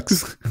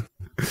sucks.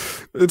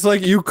 It's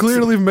like, you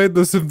clearly made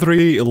this in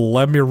 3D.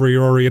 Let me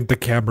reorient the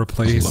camera,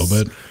 please. A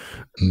little bit.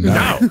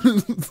 No.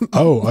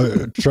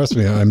 Trust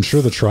me, I'm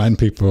sure the Trine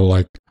people are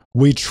like,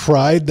 we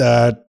tried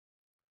that.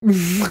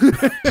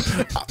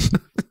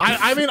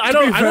 I mean, I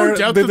don't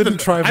doubt that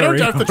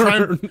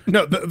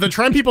the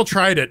Trine people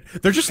tried it.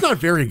 They're just not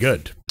very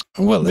good.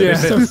 Well, it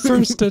was their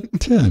first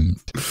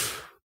attempt.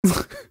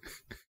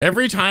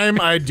 Every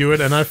time I do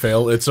it and I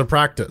fail, it's a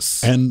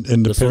practice. And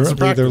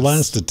apparently their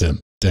last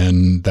attempt.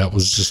 And that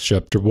was just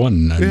chapter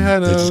 1. And they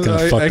just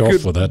kind of fucked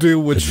off with that. Do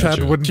what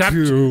Chadwin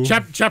do.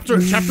 Chapter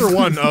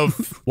 1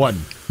 of 1.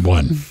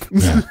 1.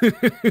 Yeah.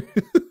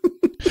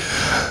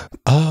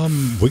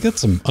 We got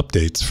some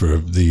updates for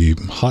the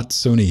hot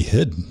Sony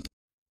HID.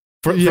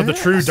 For the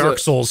true Dark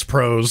Souls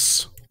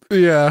pros.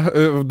 Yeah,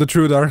 the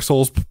true Dark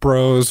Souls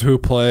pros who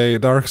play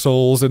Dark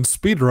Souls and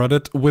speedrun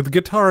it with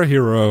Guitar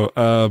Hero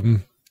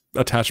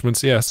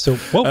attachments, yes. So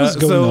what was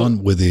going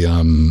on with the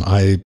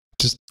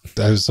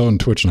I saw on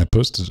Twitch and I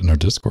posted in our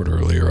Discord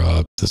earlier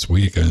this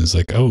week, and it's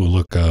like, oh,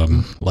 look,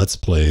 Let's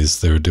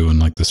Plays, they're doing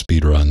the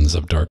speed runs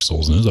of Dark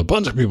Souls, and there's a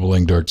bunch of people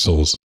playing Dark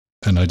Souls,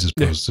 and I just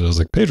posted, I was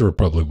like, Pedro would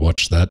probably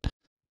watch that.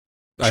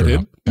 I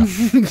did. Yeah.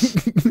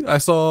 I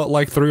saw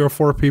 3 or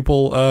 4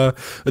 people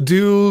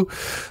do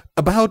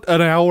about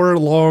an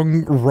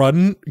hour-long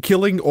run,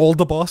 killing all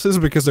the bosses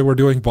because they were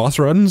doing boss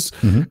runs,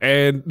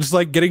 and just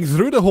getting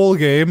through the whole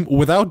game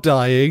without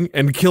dying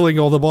and killing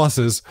all the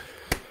bosses.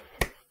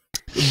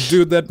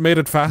 Dude that made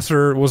it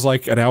faster was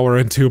an hour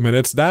and 2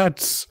 minutes.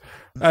 That's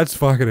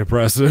fucking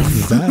impressive.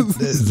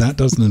 That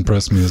doesn't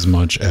impress me as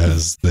much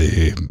as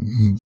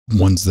the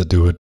ones that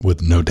do it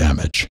with no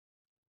damage.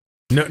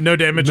 No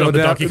damage on the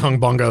Donkey Kong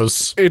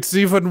bongos. It's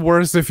even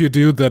worse if you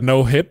do the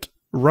no-hit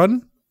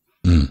run,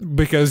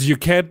 because you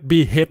can't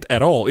be hit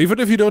at all. Even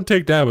if you don't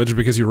take damage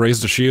because you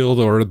raised the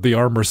shield or the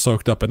armor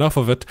soaked up enough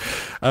of it,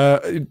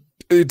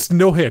 it's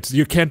no hits.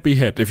 You can't be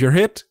hit. If you're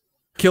hit,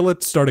 kill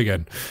it, start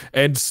again.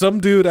 And some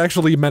dude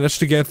actually managed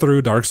to get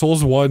through Dark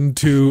Souls 1,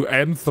 2,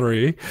 and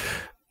 3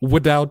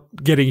 without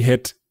getting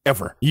hit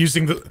ever.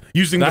 Using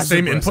the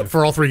same input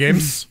for all 3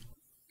 games.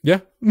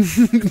 Yeah.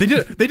 they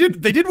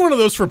did one of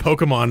those for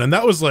Pokemon, and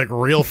that was like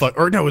real fun.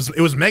 Or no,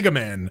 it was Mega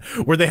Man,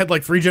 where they had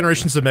like 3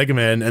 generations of Mega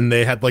Man, and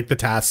they had like the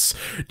tasks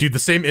do the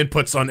same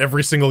inputs on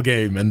every single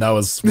game, and that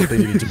was what they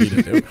needed to beat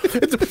it to.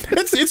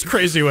 It's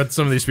crazy what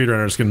some of these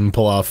speedrunners can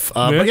pull off.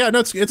 But yeah,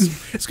 no, it's good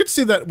to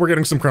see that we're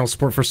getting some kernel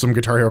support for some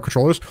Guitar Hero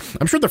controllers.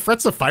 I'm sure the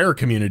Frets of Fire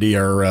community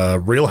are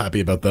real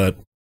happy about that.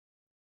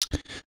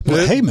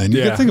 Well, hey man,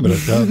 you gotta think about it.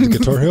 The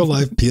Guitar Hero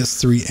Live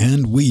PS3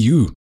 and Wii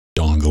U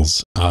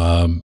dongles.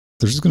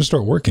 They're just going to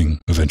start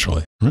working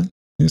eventually, right?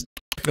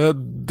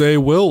 They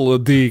will.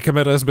 The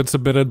commit has been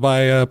submitted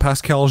by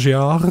Pascal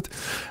Giard,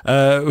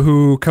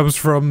 who comes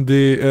from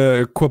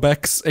the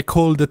Quebec's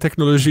École de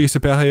Technologie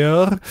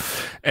Supérieure.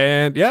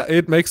 And yeah,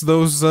 it makes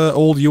those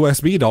old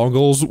USB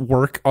dongles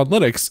work on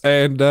Linux.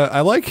 And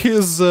I like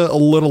his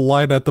little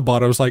line at the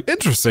bottom. It's like,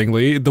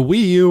 interestingly, the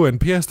Wii U and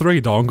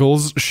PS3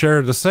 dongles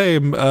share the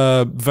same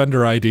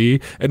vendor ID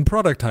and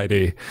product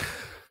ID.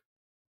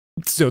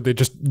 So they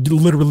just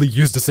literally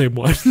use the same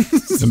one.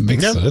 It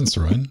makes sense,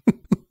 right?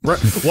 Right.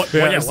 Why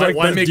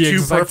make 2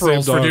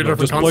 peripherals for 2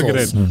 different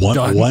consoles?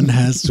 One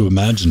has to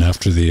imagine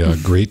after the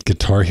great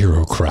Guitar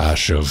Hero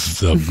crash of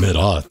the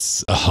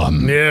mid-aughts.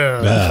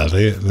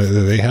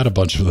 They had a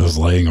bunch of those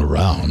laying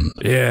around.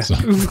 Yeah. So.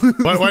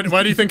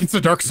 Why do you think it's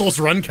a Dark Souls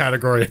run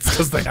category? It's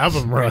because they have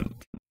them run.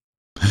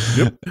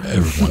 Yep.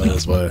 Everyone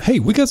has one. Hey,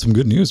 we got some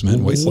good news,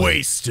 man.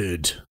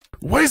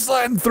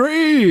 Wasteland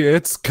 3,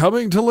 it's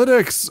coming to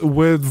Linux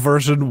with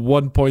version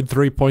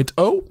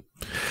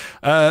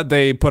 1.3.0.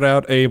 They put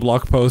out a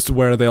blog post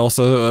where they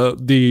also,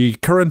 the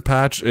current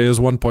patch is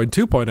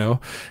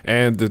 1.2.0,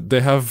 and they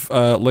have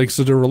links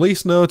to the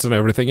release notes and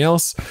everything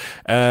else.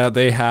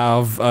 They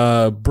have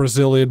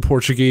Brazilian,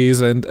 Portuguese,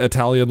 and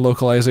Italian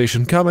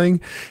localization coming.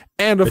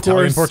 And of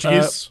Italian, course,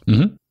 Portuguese?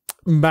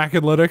 Mac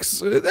and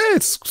Linux,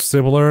 it's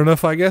similar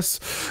enough, I guess.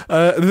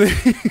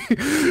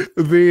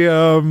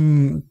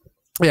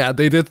 Yeah,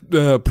 they did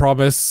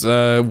promise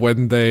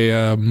when they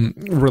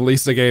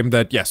released the game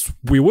that, yes,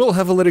 we will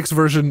have a Linux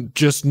version,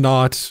 just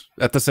not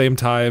at the same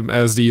time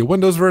as the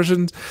Windows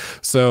version.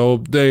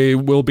 So they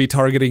will be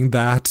targeting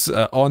that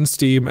on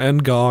Steam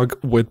and GOG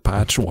with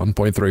patch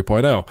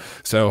 1.3.0.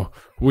 So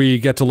we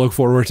get to look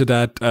forward to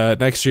that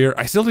next year.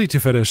 I still need to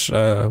finish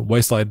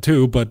Wasteland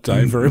 2, but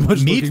I'm very much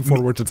looking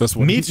forward to this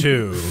one. Me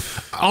too.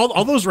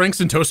 All those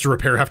ranks in Toaster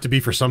Repair have to be be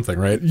for something,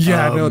 right?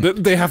 Yeah, no,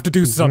 they have to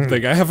do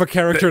something. I have a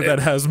character that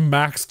has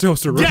max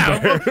Toaster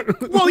Repair.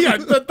 Yeah,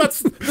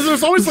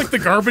 there's always like the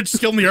garbage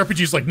skill in the RPG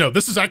is like, no,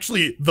 this is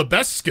actually the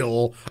best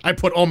skill. I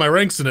put all my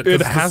ranks in it.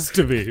 It has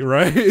to be,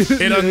 right?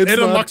 It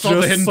unlocks all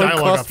the hidden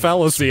dialogue. Cost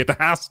fallacy. It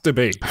has to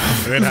be.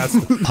 It has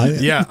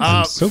to.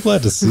 I'm so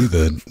glad to see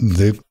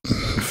that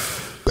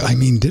I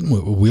mean, didn't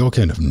we all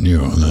kind of knew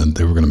that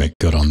they were going to make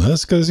good on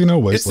this because, you know,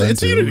 Wasteland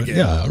 2.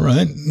 Yeah,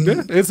 right.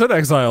 Yeah, it's an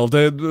Exile.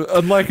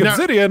 Unlike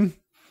Obsidian.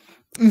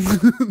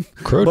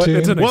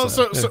 Proton. Well,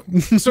 so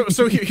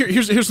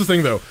here's the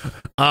thing, though.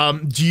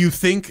 Do you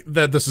think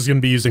that this is going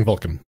to be using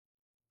Vulkan?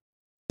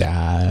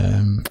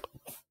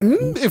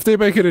 If they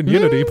make it in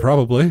Unity,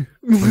 probably.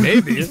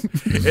 Maybe.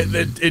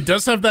 It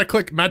does have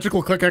that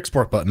magical click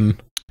export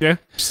button. Yeah.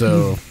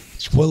 So,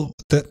 well,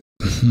 that.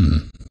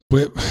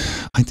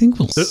 I think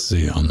we'll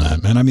see on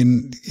that, man. I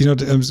mean, you know,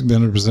 I'm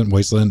 100%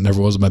 Wasteland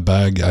never was my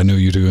bag. I know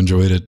you two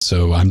enjoyed it,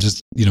 so I'm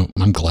just, you know,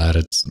 I'm glad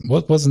it's.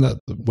 What wasn't that?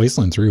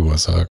 Wasteland 3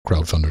 was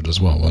crowdfunded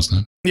as well,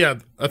 wasn't it? Yeah,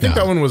 I think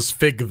that one was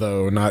Fig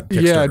though, not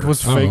Kickstarter. Yeah, it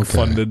was Fig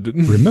funded.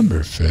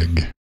 Remember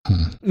Fig?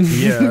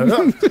 Yeah,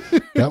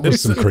 that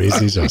was some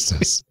crazy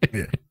justice.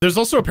 Yeah. There's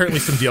also apparently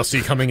some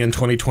DLC coming in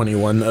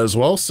 2021 as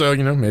well, so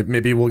you know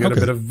maybe we'll get a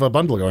bit of a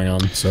bundle going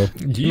on. So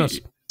who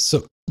knows?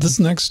 So this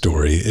next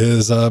story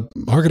is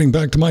harkening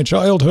back to my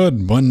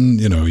childhood when,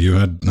 you know, you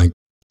had like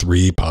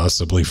 3,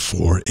 possibly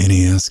 4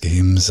 NES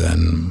games,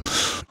 and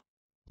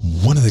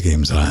one of the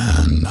games I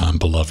had,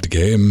 beloved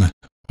game,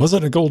 was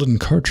it a golden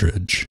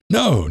cartridge?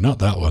 No, not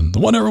that one. The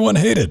one everyone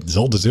hated,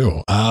 Zelda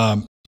 2.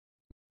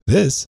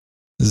 This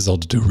is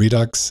Zelda 2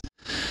 Redux.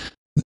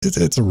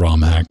 It's a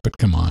ROM hack, but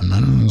come on,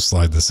 I don't know,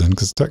 slide this in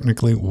because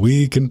technically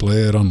we can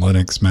play it on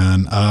Linux,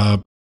 man.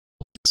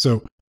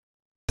 So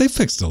they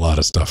fixed a lot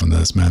of stuff in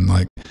this, man.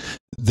 Like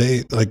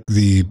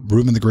the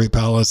room in the Great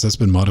Palace that's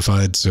been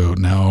modified, so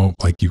now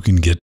like you can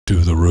get to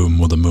the room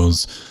with the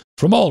moves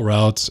from all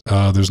routes.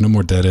 There's no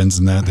more dead ends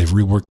in that. They've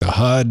reworked the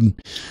HUD,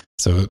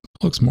 so it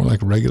looks more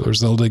like a regular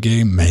Zelda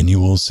game.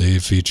 Manual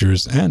save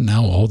features, and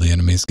now all the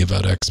enemies give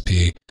out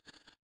XP.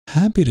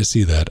 Happy to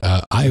see that.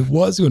 I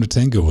was going to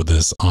tango with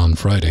this on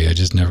Friday. I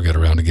just never got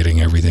around to getting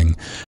everything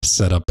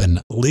set up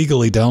and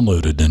legally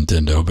downloaded,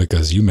 Nintendo,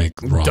 because you make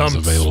ROMs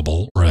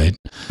available, right?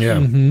 Yeah.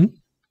 And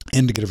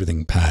to get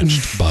everything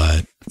patched.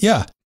 But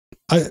yeah,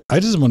 I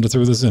just wanted to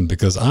throw this in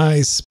because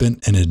I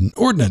spent an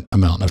inordinate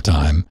amount of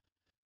time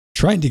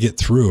trying to get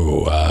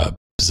through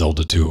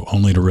Zelda 2,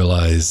 only to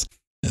realize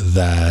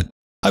that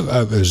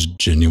I was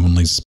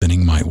genuinely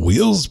spinning my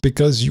wheels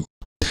because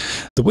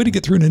the way to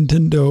get through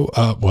Nintendo,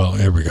 well,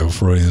 here we go,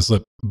 Freudian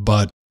slip,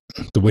 but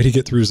the way to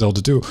get through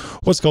Zelda 2,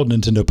 what's called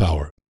Nintendo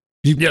Power.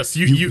 You needed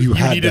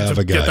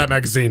to get that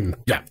magazine.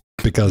 Yeah.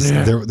 Because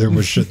there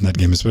was shit in that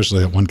game,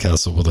 especially at one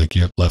castle where like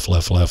you have left,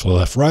 right,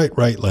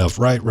 left,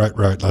 right,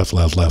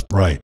 left,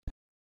 right.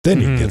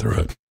 Then you get through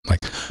it. Like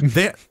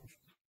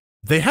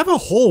they have a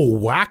whole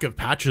whack of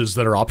patches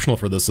that are optional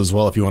for this as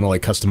well if you want to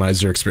like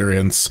customize your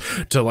experience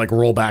to like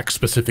roll back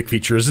specific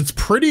features. It's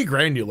pretty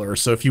granular,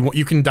 so if you want,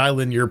 you can dial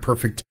in your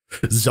perfect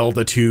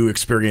Zelda 2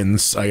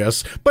 experience, I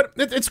guess. But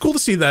it's cool to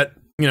see that,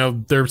 you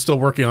know, they're still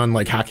working on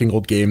like hacking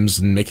old games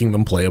and making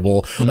them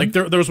playable. Like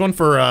there was one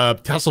for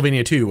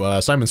Castlevania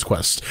 2, Simon's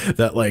Quest,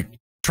 that like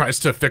tries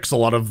to fix a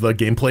lot of the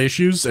gameplay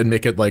issues and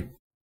make it like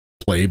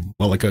play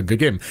well, like a good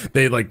game.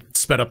 They like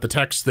sped up the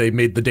text. They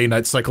made the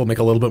day-night cycle make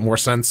a little bit more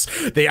sense.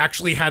 They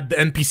actually had the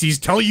NPCs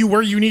tell you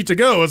where you need to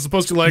go, as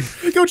opposed to like,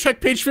 go check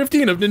page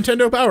 15 of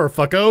Nintendo Power,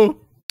 fucko.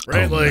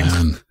 Right?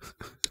 Man.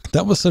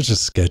 That was such a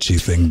sketchy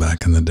thing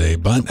back in the day.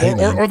 But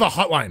or the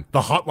hotline. The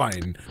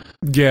hotline.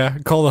 Yeah,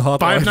 call the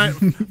hotline.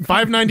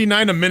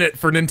 $5.99 a minute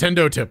for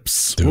Nintendo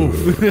tips.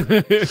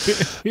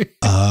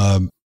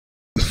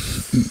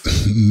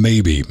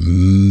 Maybe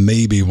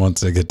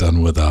once I get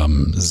done with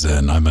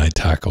Zen, I might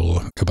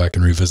go back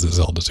and revisit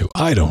Zelda 2.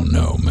 I don't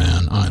know,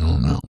 man. I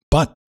don't know.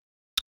 But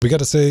we got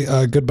to say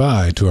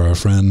goodbye to our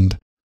friend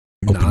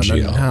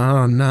OpenGL.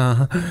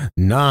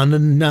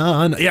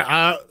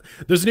 Yeah,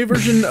 there's a new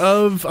version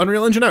of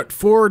Unreal Engine out,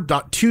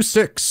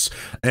 4.26,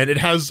 and it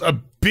has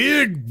a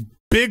big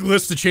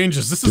list of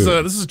changes. This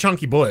is a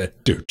chunky boy.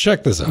 Dude,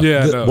 check this out.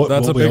 Yeah,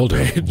 that's a big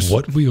page.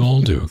 What we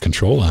all do,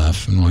 Control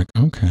F, and like,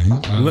 okay.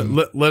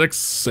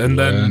 Linux, and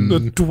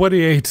then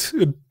 28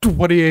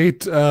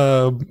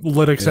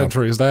 Linux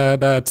entries.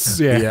 That's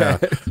yeah.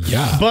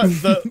 But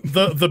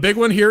the big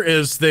one here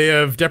is they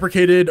have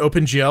deprecated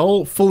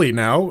OpenGL fully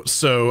now.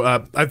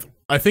 So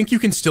I think you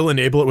can still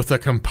enable it with a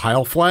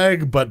compile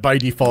flag, but by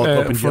default,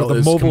 OpenGL for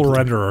the mobile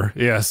renderer.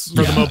 Yes,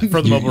 for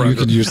the mobile renderer. You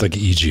can use like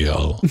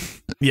EGL.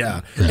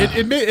 Yeah.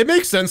 It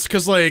makes sense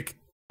because, like,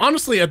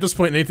 honestly, at this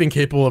point, anything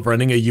capable of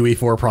running a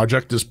UE4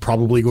 project is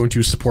probably going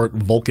to support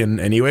Vulkan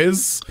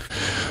anyways.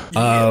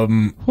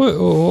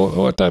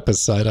 What type of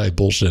side-eye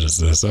bullshit is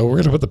this? Oh, we're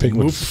going to put the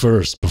Penguin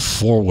first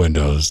before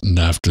Windows and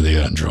after the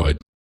Android.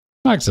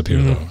 Max up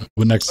here, though.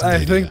 Next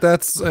I think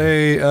that's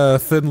a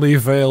thinly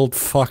veiled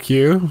fuck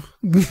you.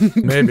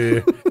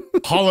 Maybe.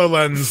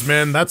 HoloLens,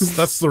 man,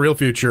 that's the real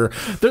future.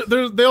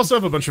 They also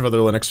have a bunch of other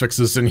Linux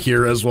fixes in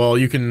here as well.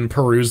 You can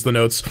peruse the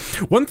notes.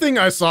 One thing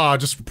I saw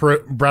just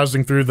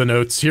browsing through the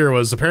notes here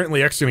was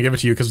apparently X going to give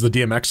it to you because the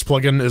DMX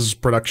plugin is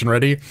production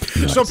ready.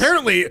 Nice. So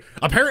apparently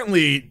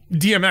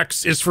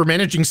DMX is for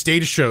managing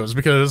stage shows,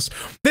 because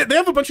they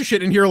have a bunch of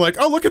shit in here like,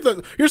 oh, look at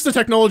here's the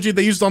technology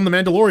they used on The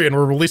Mandalorian.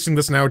 We're releasing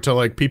this now to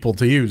like people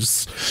to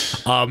use.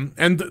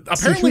 And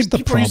apparently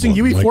people are using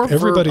UE4 like,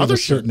 everybody of a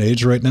certain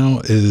age right now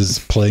is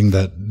playing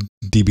that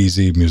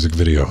DBZ music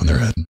video in their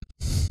head.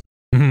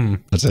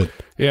 That's it.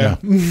 Yeah.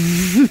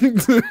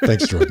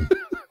 Thanks, Jordan.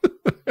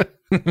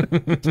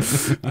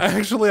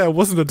 Actually, I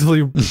wasn't until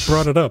you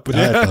brought it up. But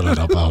yeah. I thought I'd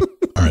help out.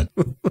 All right.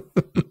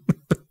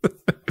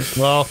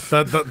 Well,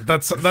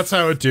 that's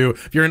how it do.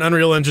 If you're an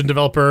Unreal Engine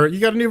developer,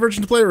 you got a new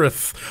version to play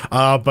with.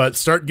 But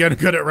start getting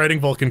good at writing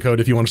Vulkan code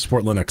if you want to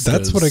support Linux.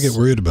 That's what I get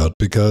worried about,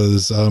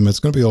 because it's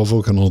going to be all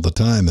Vulkan all the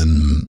time,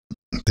 and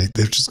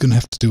they're just going to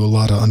have to do a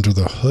lot of under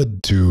the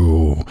hood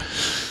to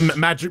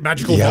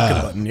magical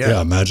Vulkan button.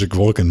 Yeah, magic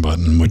Vulkan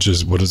button, which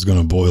is what it's going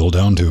to boil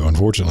down to,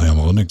 unfortunately, on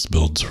the Linux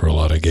builds for a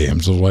lot of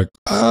games. So like,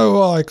 oh,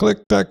 well, I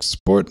clicked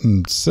export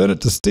and sent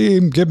it to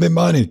Steam. Give me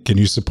money. Can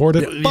you support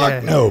it?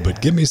 Fuck no,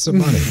 but give me some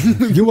money.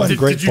 You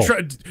ungrateful.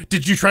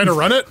 Did you try to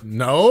run it?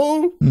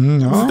 No.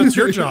 That's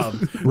your job.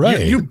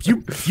 Right.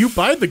 You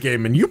buy the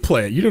game and you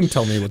play it. You didn't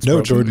tell me what's no,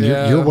 broken.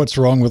 Jordan. You're what's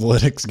wrong with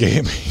Linux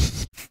gaming.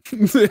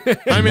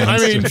 I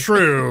mean,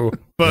 true,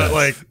 but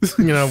like,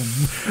 you know,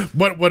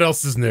 what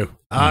else is new?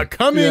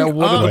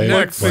 Coming up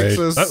next.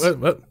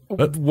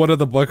 One of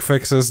the bug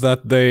fixes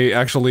that they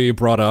actually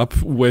brought up,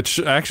 which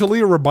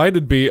actually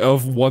reminded me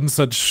of one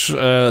such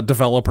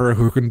developer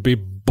who couldn't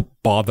be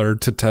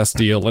bothered to test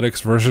the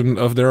Linux version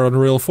of their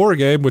Unreal 4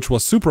 game, which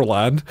was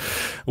Superland,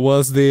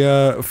 was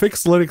the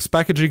fixed Linux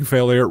packaging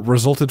failure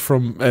resulted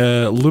from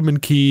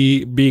Lumen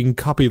key being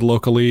copied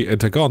locally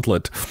into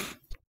Gauntlet.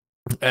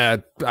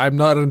 I'm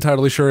not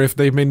entirely sure if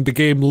they mean the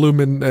game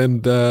Lumen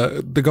and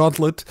the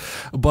Gauntlet,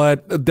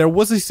 but there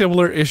was a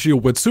similar issue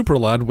with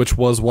Superland, which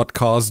was what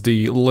caused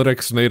the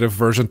Linux native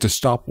version to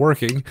stop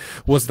working,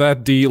 was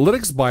that the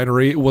Linux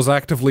binary was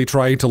actively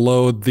trying to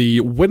load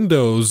the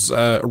Windows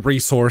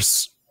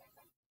resource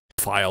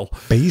file.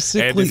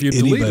 Basically,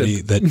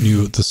 anybody that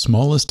knew the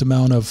smallest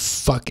amount of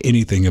fuck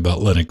anything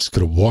about Linux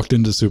could have walked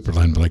into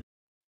Superland and be like,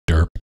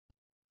 derp.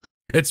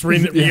 It's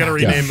you gotta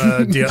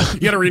rename you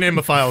gotta rename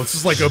a file. It's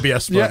just like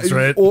OBS bugs,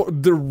 right? Or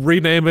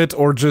rename it,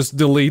 or just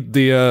delete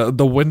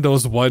the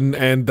Windows one,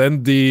 and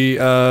then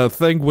the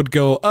thing would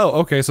go, oh,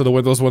 okay, so the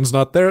Windows one's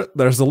not there.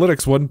 There's the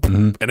Linux one,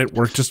 and it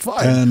worked just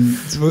fine. And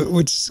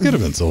which is kind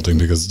of insulting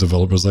because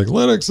developers like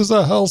Linux is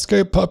a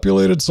hellscape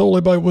populated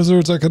solely by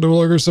wizards that can no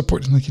longer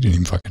support. Like, you didn't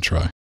even fucking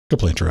try.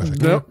 Complaint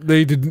traffic. No,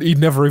 they didn't. He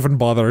never even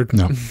bothered.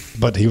 No,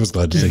 but he was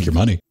glad to take your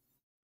money.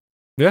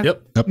 Yeah.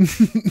 Yep.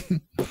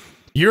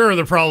 You're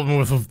the problem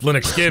with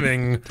Linux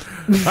gaming.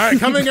 All right,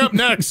 coming up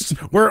next,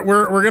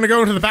 we're gonna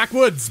go into the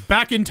backwoods,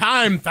 back in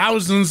time,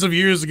 thousands of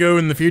years ago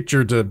in the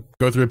future, to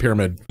go through a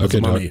pyramid.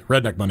 Okay, money,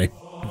 redneck money.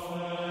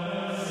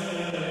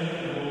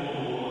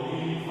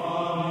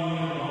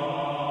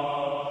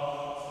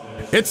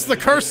 It's the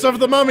curse of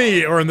the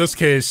mummy, or in this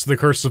case, the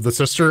curse of the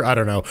sister. I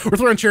don't know. We're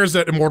throwing chairs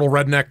at Immortal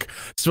Redneck,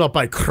 spelled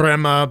by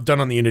Crema, done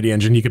on the Unity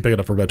engine. You can pick it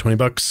up for about 20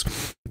 bucks.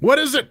 What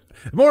is it?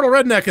 Immortal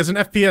Redneck is an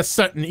FPS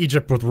set in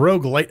Egypt with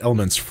rogue light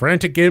elements,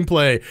 frantic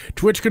gameplay,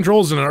 twitch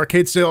controls, and an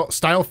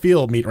arcade-style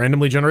feel meet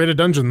randomly generated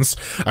dungeons,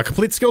 a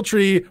complete skill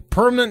tree,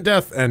 permanent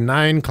death, and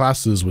 9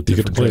 classes with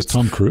different You get to play as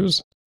Tom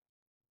Cruise?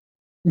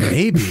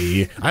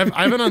 Maybe. I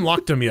haven't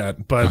unlocked him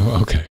yet, but...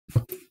 Oh, okay.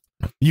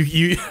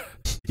 You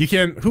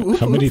can...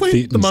 How many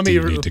played the mummy? do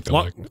you need to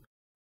collect?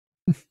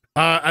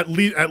 At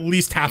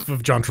least half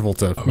of John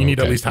Travolta. Oh, you need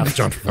okay. at least half of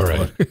John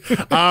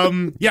Travolta. All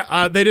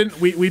right. They didn't.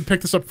 We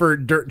picked this up for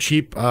dirt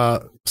cheap.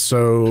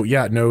 So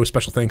yeah, no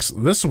special thanks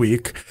this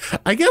week.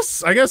 I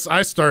guess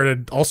I'll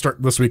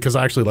start this week because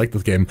I actually like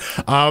this game.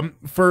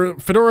 For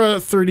Fedora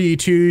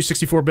 32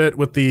 64-bit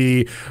with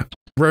the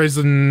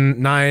Ryzen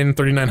 9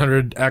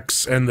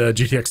 3900X and the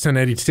GTX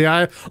 1080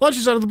 Ti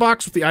launches out of the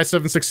box with the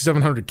i7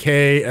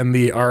 6700K and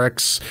the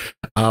RX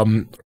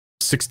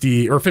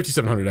 60 or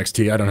 5700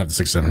 XT. I don't have the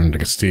 6700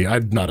 XT.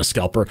 I'm not a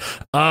scalper.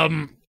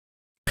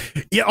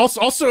 Yeah.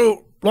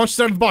 Also launched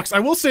out of the box. I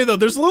will say though,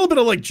 there's a little bit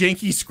of like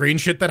janky screen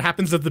shit that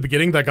happens at the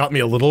beginning that got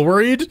me a little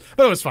worried,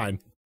 but it was fine.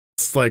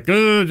 It's like,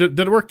 did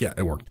it work? Yeah,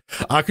 it worked.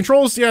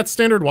 Controls, yeah, it's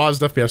standard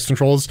WASD FPS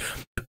controls.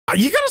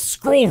 You gotta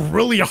scroll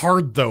really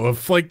hard though.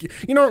 If like,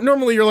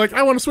 normally you're like,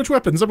 I want to switch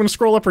weapons, I'm gonna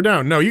scroll up or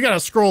down. No, you gotta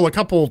scroll a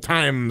couple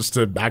times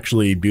to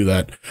actually do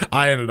that.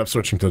 I ended up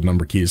switching to the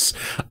number keys.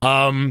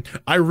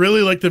 I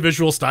really like the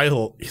visual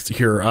style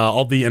here.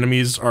 All the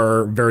enemies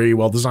are very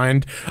well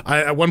designed.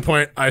 At one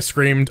point I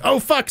screamed, "Oh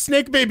fuck,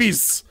 snake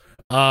babies!"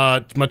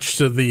 Much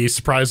to the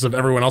surprise of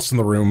everyone else in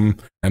the room,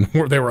 and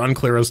they were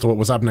unclear as to what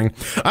was happening.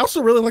 I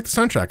also really like the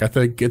soundtrack. I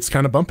think it's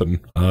kind of bumping.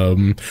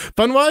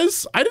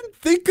 Fun-wise, I didn't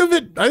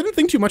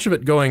think too much of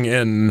it going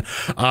in.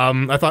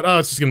 I thought, oh,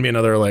 it's just gonna be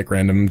another like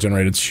random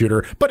generated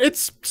shooter, but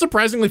it's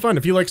surprisingly fun.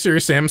 If you like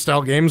Serious Sam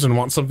style games and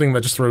want something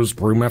that just throws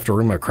room after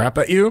room of crap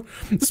at you,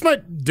 this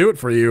might do it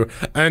for you.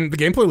 And the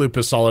gameplay loop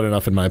is solid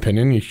enough in my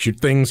opinion. You shoot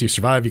things, you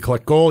survive, you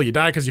collect gold, you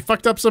die because you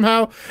fucked up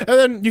somehow, and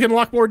then you can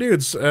unlock more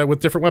dudes with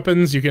different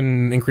weapons. You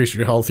can increase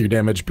your health, your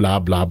damage, blah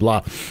blah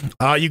blah.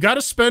 You got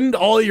to spend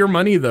all your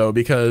money though,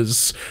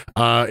 because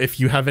if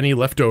you have any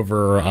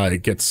leftover,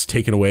 it gets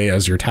taken away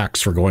as your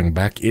tax for going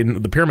back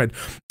in the pyramid.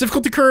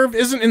 Difficulty curve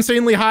isn't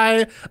insanely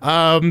high.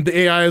 The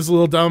AI is a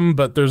little dumb,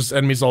 but there's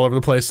enemies all over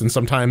the place, and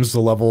sometimes the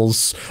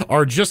levels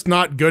are just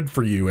not good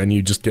for you, and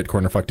you just get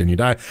corner fucked and you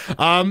die.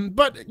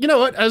 But you know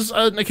what? As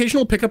an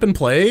occasional pick up and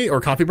play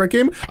or coffee break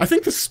game, I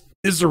think this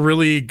is a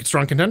really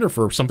strong contender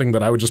for something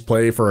that I would just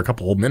play for a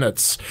couple of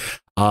minutes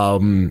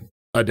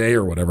a day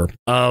or whatever.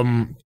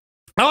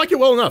 I like it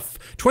well enough.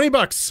 20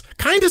 bucks,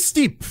 kind of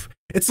steep.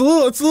 It's a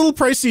little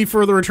pricey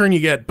for the return you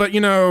get, but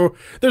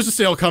there's a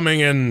sale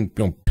coming and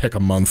pick a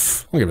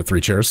month. I'll give it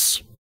 3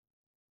 chairs.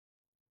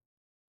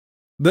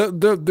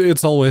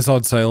 It's always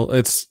on sale.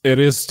 It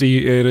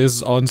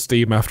is on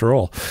Steam after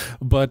all.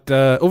 But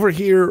over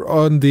here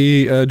on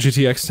the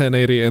GTX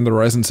 1080 and the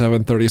Ryzen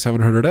 7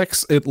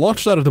 3700X, it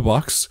launched out of the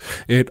box.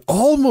 It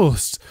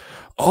almost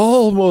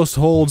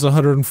holds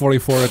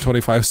 144 at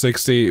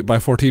 2560 by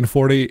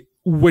 1440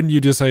 when you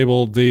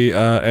disable the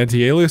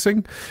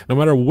anti-aliasing. No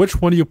matter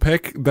which one you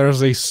pick,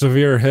 there's a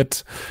severe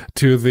hit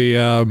to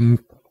the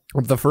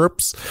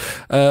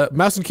FERPs.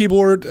 Mouse and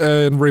keyboard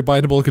and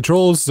rebindable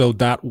controls, so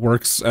that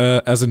works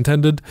as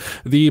intended.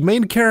 The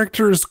main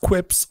character's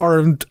quips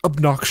aren't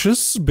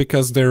obnoxious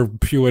because they're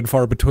few and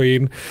far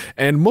between,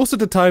 and most of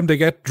the time they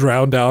get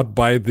drowned out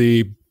by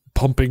the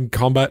pumping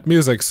combat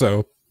music,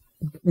 so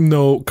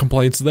no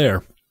complaints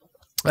there.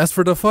 As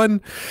for the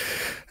fun,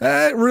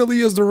 it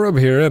really is the room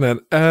here, isn't it?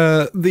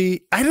 I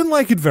didn't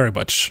like it very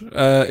much.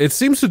 It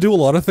seems to do a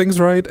lot of things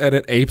right, and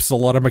it apes a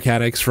lot of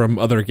mechanics from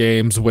other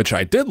games, which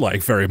I did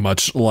like very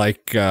much,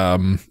 like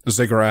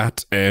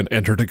Ziggurat and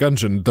Enter the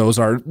Gungeon.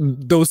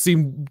 Those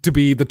seem to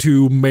be the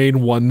two main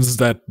ones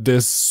that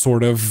this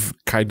sort of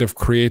kind of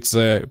creates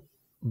a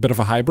bit of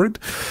a hybrid.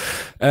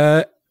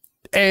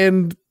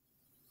 And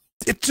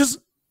it just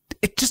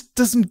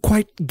doesn't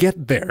quite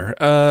get there.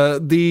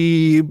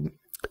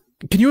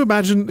 Can you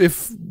imagine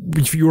if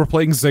you were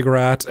playing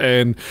Ziggurat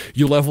and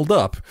you leveled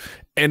up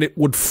and it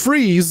would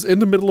freeze in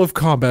the middle of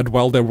combat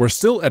while there were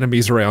still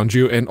enemies around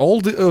you, and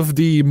all of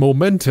the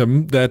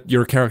momentum that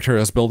your character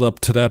has built up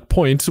to that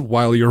point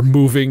while you're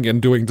moving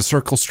and doing the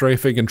circle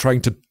strafing and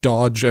trying to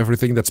dodge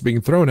everything that's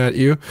being thrown at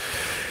you,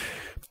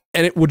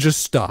 and it would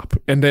just stop.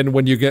 And then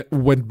when you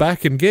went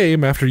back in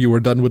game after you were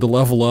done with the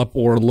level up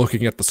or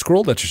looking at the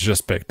scroll that you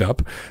just picked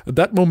up,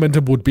 that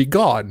momentum would be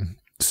gone.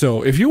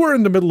 So if you were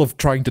in the middle of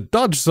trying to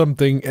dodge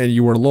something and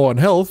you were low on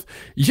health,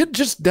 you'd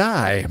just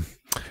die,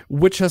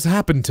 which has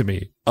happened to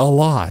me a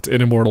lot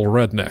in Immortal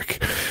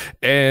Redneck.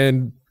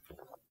 And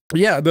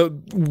yeah,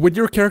 when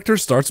your character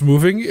starts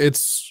moving,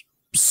 it's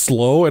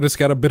slow and it's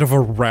got a bit of a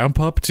ramp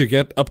up to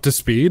get up to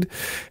speed.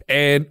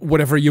 And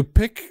whenever you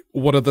pick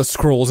one of the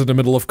scrolls in the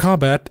middle of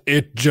combat,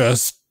 it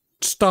just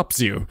stops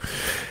you.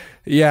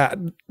 Yeah,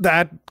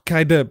 that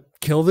kind of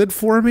killed it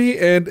for me.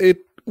 And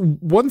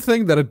one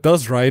thing that it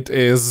does right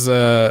is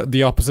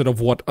the opposite of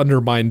what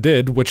Undermine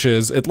did, which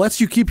is it lets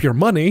you keep your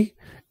money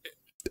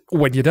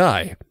when you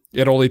die.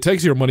 It only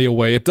takes your money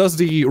away. It does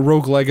the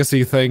Rogue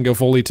Legacy thing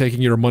of only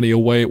taking your money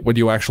away when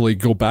you actually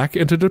go back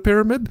into the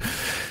pyramid.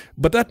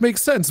 But that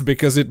makes sense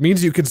because it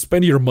means you can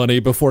spend your money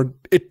before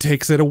it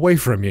takes it away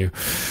from you.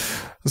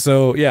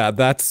 So yeah,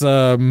 that's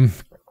a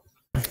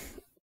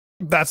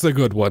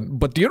good one.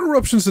 But the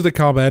interruptions to the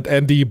combat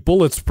and the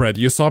bullet spread,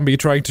 you saw me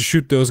trying to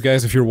shoot those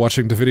guys if you're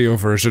watching the video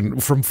version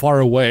from far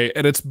away,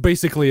 and it's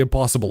basically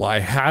impossible. I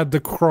had the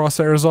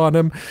crosshairs on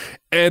him,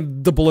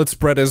 and the bullet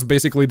spread is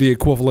basically the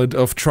equivalent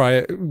of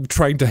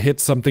trying to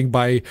hit something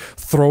by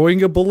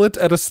throwing a bullet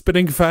at a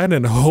spinning fan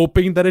and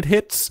hoping that it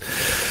hits.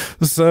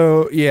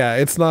 So yeah,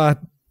 it's not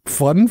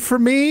fun for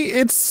me.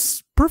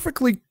 It's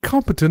perfectly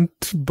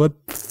competent, but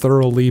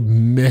thoroughly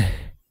meh.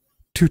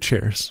 2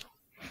 chairs.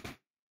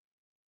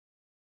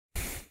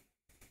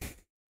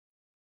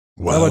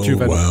 Wow, How about you,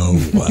 wow.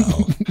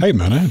 Hey,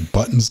 man, I have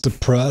buttons to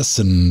press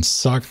and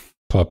sock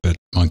puppet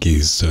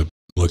monkeys to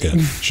look at.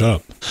 Shut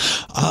up.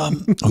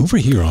 Over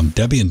here on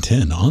Debian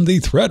 10, on the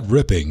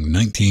thread-ripping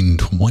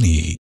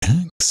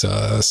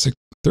 1920X,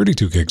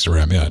 32 gigs of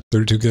RAM, yeah,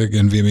 32 gig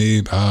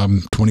NVMe,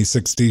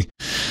 2060,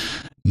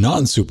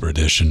 non-super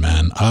edition,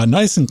 man.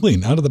 Nice and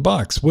clean, out of the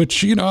box,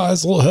 which, you know, I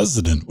was a little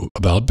hesitant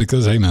about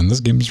because, hey, man, this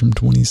game's from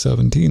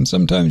 2017.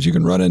 Sometimes you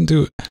can run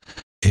into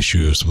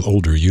issues with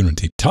older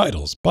Unity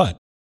titles, but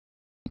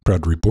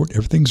proud to report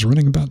everything's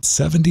running about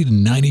 70 to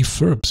 90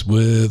 FERPs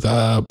with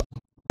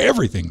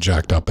everything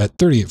jacked up at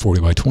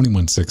 3840 by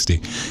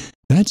 2160.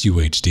 That's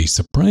UHD,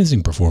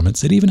 surprising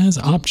performance. It even has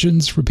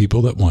options for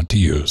people that want to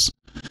use,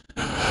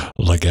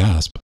 like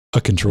ASP,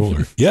 a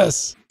controller.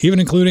 Yes, even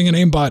including an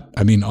aimbot.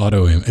 I mean,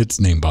 auto aim. It's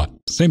namebot.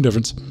 Same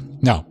difference.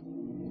 Now,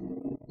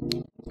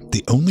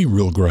 the only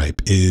real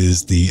gripe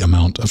is the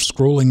amount of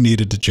scrolling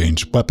needed to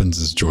change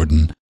weapons, as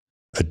Jordan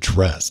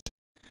addressed.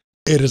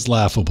 It is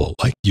laughable.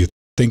 Like, you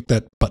think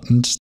that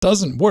button just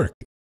doesn't work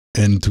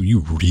until you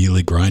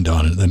really grind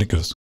on it. Then it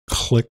goes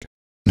click,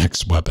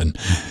 next weapon.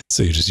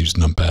 So you just use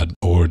numpad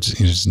or just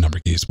use number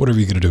keys, whatever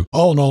you're going to do.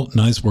 All in all,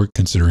 nice work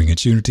considering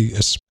it's Unity,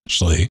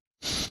 especially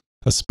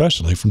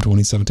from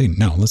 2017.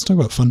 Now let's talk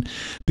about fun,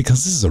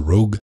 because this is a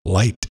rogue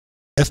light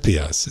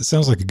FPS. It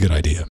sounds like a good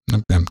idea.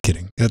 I'm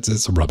kidding.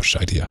 It's a rubbish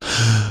idea.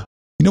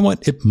 You know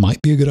what? It might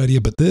be a good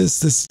idea, but this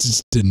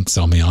just didn't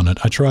sell me on it.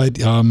 I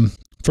tried.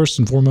 First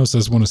and foremost, I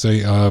just want to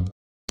say, a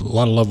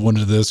lot of love went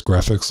into this.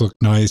 Graphics look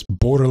nice.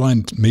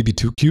 Borderline maybe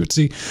too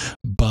cutesy,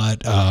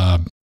 but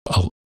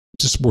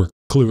just work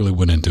clearly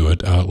went into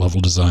it. Level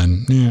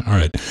design, yeah, all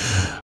right.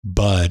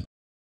 But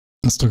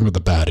let's talk about the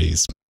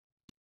baddies,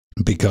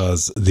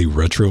 because the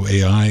retro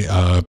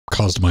AI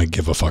caused my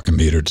give a fucking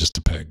meter just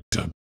to peg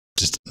to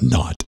just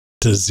not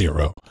to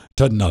 0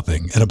 to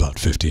nothing in about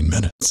 15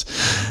 minutes.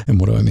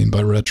 And what do I mean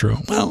by retro?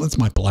 Well, that's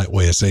my polite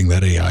way of saying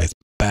that AI is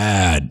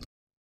bad.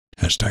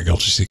 Hashtag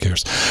LGC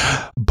cares.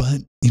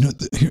 But, you know,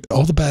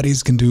 all the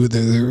baddies can do,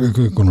 they're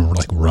going to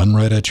like run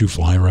right at you,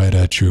 fly right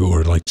at you,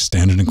 or like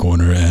stand in a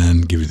corner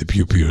and give you the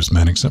pew-pews,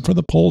 man, except for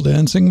the pole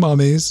dancing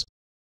mummies.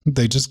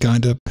 They just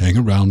kind of hang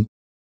around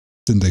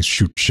and they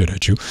shoot shit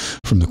at you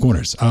from the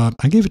corners. I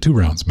gave it 2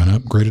 rounds, man. I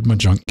upgraded my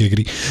junk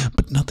giggity,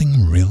 but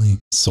nothing really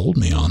sold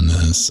me on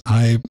this.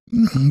 I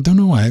don't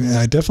know.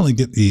 I definitely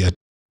get the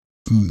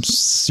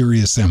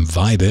Serious Sam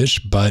vibe-ish,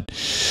 but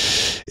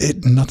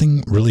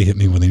nothing really hit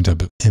me with any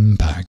type of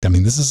impact. I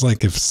mean, this is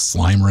like if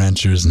Slime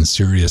Ranchers and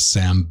Serious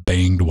Sam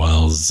banged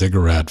while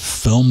Ziggurat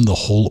filmed the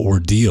whole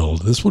ordeal.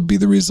 This would be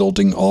the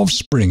resulting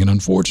offspring, and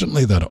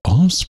unfortunately that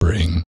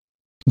offspring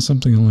is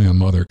something only a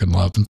mother can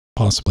love, and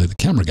possibly the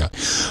camera guy.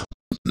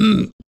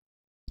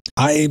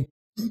 I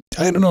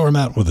don't know where I'm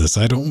at with this.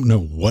 I don't know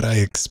what I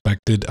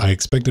expected. I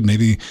expected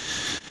maybe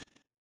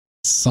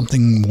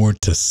something more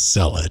to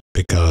sell it,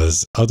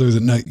 because other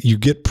than that, you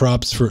get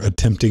props for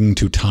attempting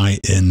to tie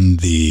in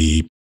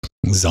the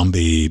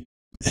zombie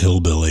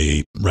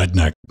hillbilly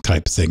redneck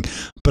type thing.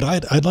 But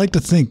I'd like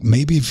to think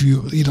maybe if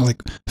you know,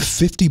 like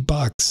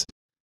 $50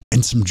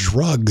 and some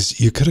drugs,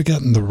 you could have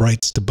gotten the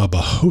rights to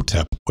Bubba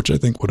Hotep, which I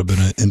think would have been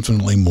an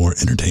infinitely more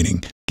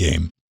entertaining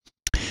game.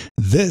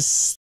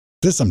 This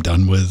I'm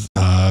done with.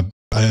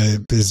 I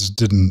just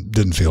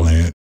didn't feel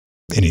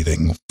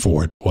anything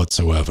for it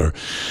whatsoever.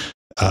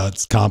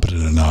 It's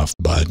competent enough,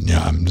 but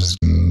yeah, I'm just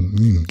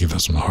give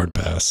us a hard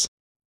pass.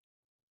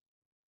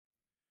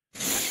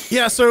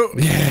 Yeah, so,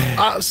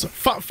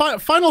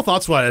 final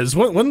thoughts wise,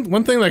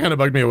 one thing that kind of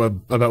bugged me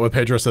about what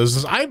Pedro says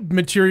is I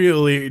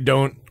materially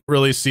don't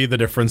really see the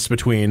difference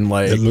between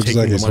like it looks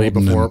taking like he's the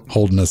money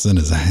holding us in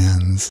his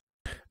hands.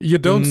 You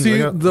don't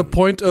see the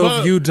point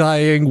of you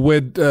dying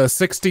with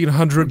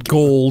 1,600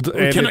 gold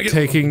and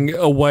taking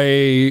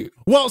away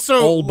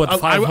all but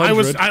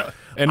 500.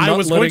 I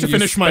was going to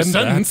finish my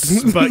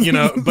sentence, but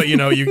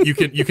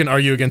you can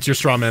argue against your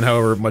straw man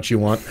however much you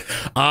want.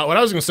 What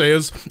I was going to say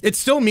is it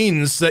still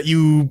means that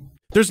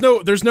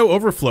there's no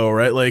overflow,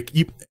 right? Like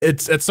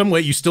it's at some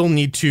way you still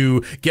need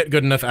to get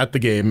good enough at the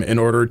game in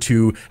order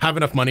to have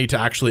enough money to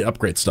actually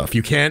upgrade stuff.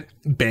 You can't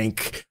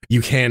bank.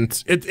 You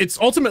can't. It's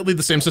ultimately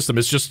the same system.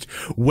 It's just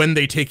when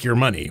they take your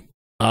money.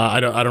 I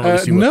don't really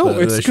see what the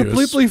it's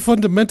completely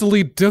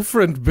fundamentally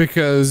different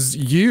because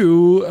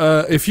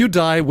if you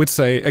die with,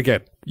 say,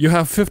 again, you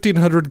have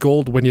 1,500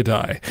 gold when you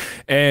die,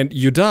 and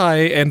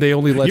they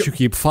only let you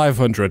keep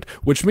 500,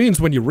 which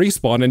means when you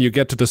respawn and you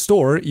get to the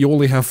store, you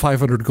only have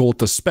 500 gold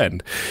to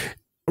spend.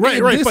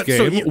 Right. This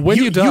game, when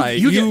you die,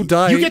 you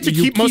get to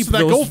keep most of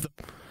that gold.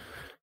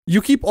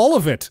 You keep all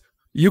of it.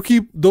 You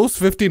keep those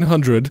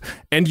 1,500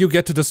 and you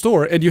get to the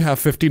store and you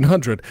have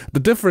 1,500. The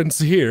difference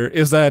here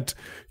is that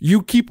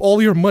you keep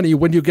all your money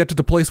when you get to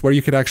the place where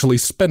you can actually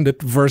spend it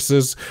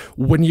versus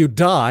when you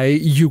die,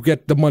 you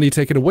get the money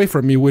taken away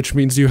from you, which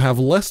means you have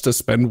less to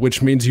spend,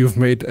 which means you've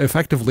made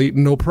effectively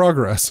no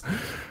progress.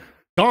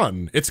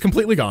 Gone. It's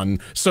completely gone.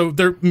 So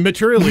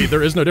materially,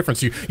 there is no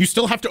difference. You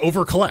still have to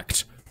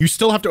overcollect. You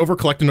still have to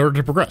overcollect in order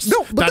to progress.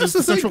 No, but that's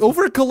the thing.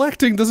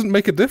 Overcollecting doesn't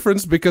make a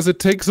difference because it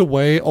takes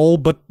away all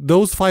but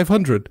those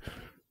 500.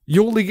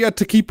 You only get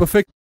to keep a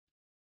fix.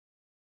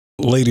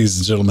 Ladies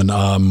and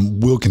gentlemen,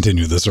 we'll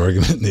continue this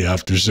argument in the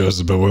after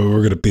shows, but we're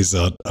going to peace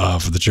out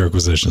for the chair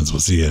acquisitions. We'll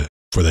see you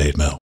for the hate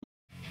mail.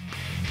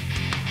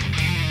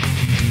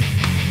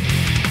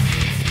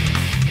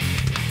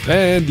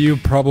 And you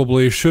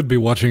probably should be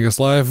watching us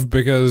live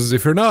because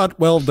if you're not,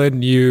 well,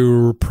 then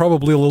you're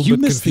probably a little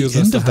bit confused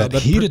as to how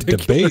that heated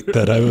debate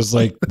that I was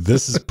like,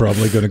 this is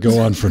probably going to go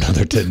on for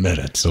another 10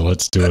 minutes, so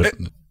let's do it.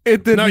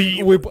 It didn't.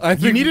 I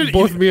think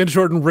both me and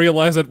Jordan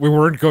realized that we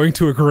weren't going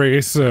to agree.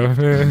 So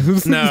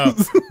no,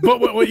 but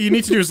what you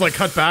need to do is like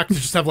cut back to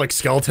just have like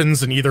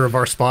skeletons in either of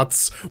our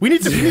spots. We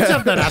need to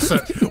have that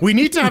asset. We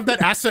need to have that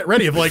asset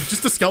ready of like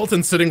just a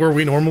skeleton sitting where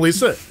we normally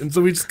sit, and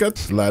so we just got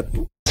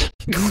that.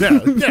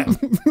 Yeah.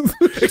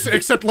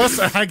 Except less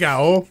a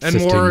hagao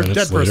and more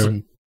dead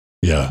person.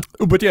 Yeah.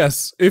 But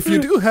yes, if you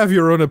do have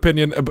your own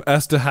opinion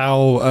as to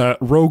how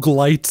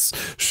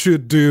roguelites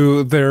should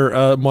do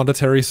their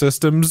monetary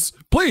systems,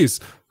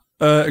 please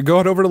go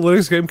on over to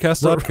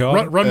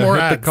linuxgamecast.com. Run more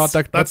ads. The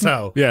contact That's button.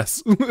 how.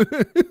 Yes.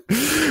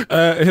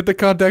 Hit the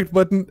contact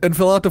button and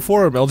fill out the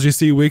forum.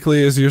 LGC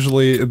Weekly is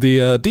usually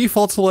the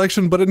default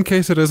selection, but in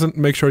case it isn't,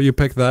 make sure you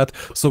pick that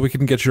so we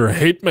can get your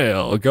hate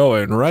mail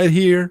going right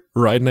here,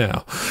 right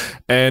now.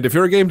 And if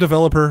you're a game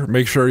developer,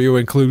 make sure you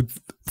include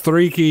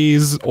 3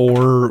 keys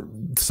or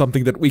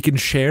something that we can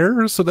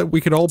share so that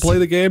we can all play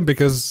the game,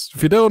 because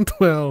if you don't,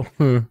 well,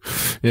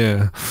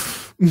 yeah.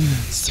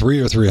 3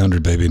 or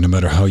 300, baby, no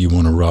matter how you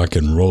want to rock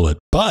and roll it.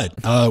 But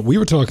we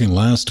were talking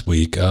last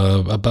week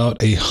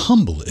about a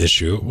humble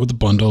issue with the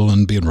bundle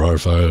and being RAR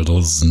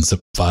files and zip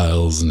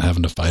files and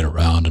having to fight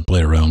around and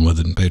play around with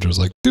it. And Pedro's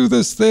like, do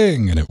this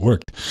thing. And it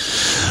worked.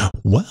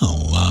 Well,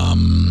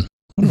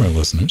 one of our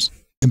listeners,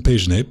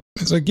 Impatient Ape,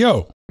 is like,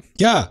 yo,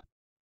 yeah.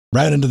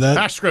 Right into that.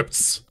 Bash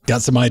scripts.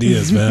 Got some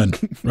ideas, man.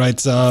 Right.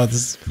 This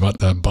is what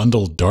the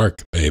Bundle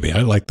Dark, baby.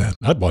 I like that.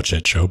 I'd watch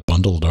that show,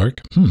 Bundle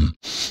Dark.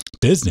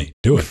 Disney,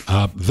 do it.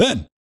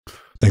 Then,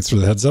 thanks for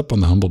the heads up on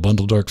the Humble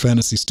Bundle Dark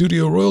Fantasy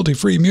Studio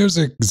royalty-free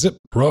music. Zip,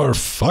 rar,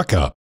 fuck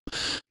up.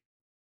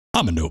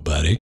 I'm a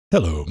nobody.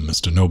 Hello,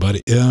 Mr.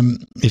 Nobody.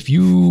 If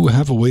you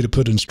have a way to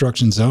put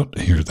instructions out,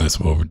 here, that's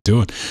what we're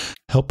doing.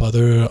 Help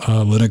other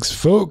Linux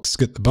folks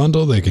get the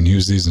bundle. They can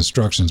use these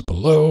instructions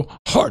below.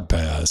 Hard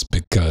pass,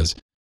 because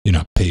you're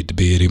not paid to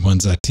be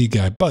anyone's IT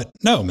guy. But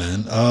no,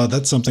 man,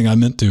 that's something I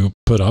meant to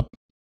put up.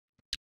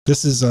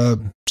 This is,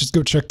 just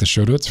go check the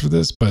show notes for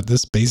this, but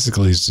this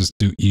basically is just,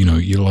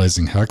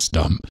 utilizing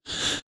hexdump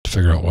to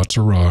figure out what's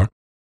a RAR,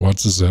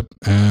 what's a zip,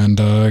 and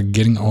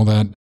getting all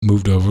that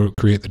moved over,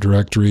 create the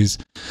directories,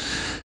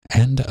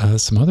 and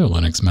some other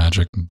Linux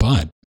magic,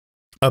 but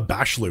a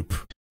bash loop.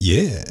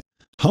 Yeah.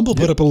 Humble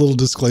put up a little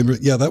disclaimer.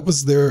 Yeah, that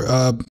was their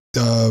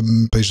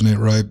patient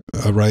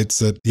writes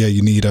that, yeah,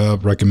 you need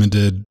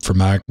recommended for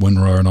Mac,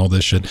 WinRAR, and all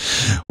this shit,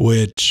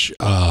 which,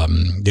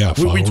 yeah,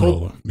 we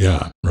told,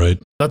 yeah, right.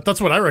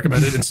 That's what I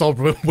recommended. Install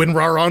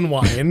WinRAR on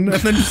Wine, and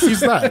then just use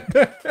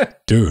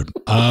that. Dude.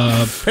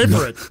 Pay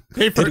for it.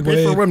 Pay for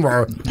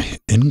WinRAR.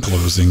 In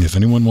closing, if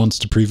anyone wants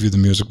to preview the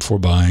music before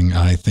buying,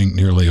 I think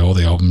nearly all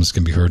the albums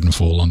can be heard in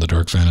full on the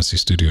Dark Fantasy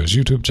Studios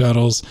YouTube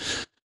channels.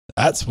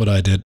 That's what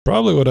I did.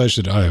 Probably what I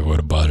would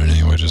have bought it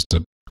anyway, just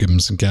to give them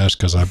some cash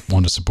because I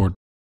want to support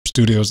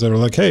studios that are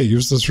like, hey,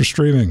 use this for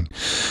streaming.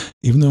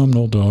 Even though I'm an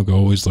old dog, I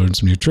always learn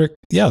some new trick.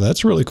 Yeah,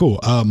 that's really cool.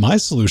 My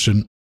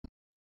solution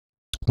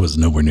was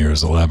nowhere near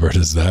as elaborate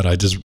as that. I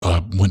just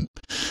went,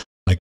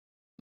 like,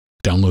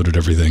 downloaded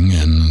everything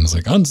and was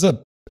like,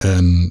 unzip,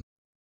 and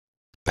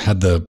had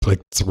the,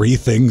 like, 3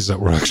 things that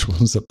were actual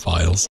zip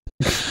files.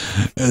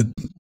 And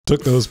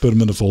took those, put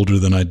them in a folder.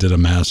 Then I did a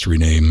mass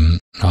rename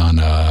on,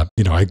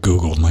 you know, I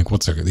Googled, like,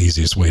 what's the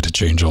easiest way to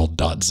change all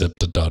 .zip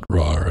to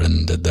 .rar,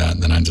 and did that.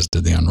 And then I just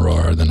did the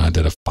unrar. Then I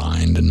did a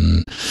find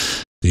and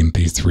the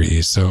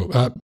MP3.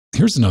 So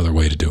here's another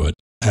way to do it.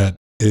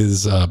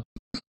 Is a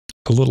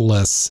little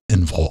less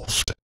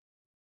involved.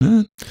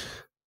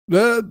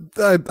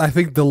 I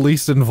think the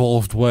least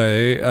involved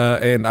way,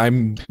 and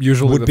I'm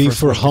usually would be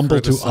for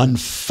Humble to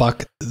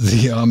unfuck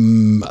the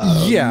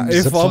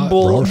if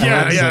Humble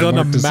had done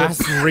a mass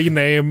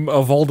rename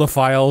of all the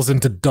files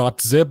into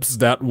 .zips,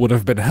 that would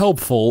have been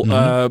helpful.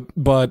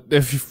 But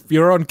if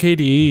you're on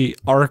KDE,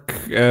 Arc,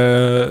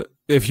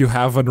 if you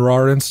have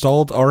unrar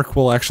installed, Arc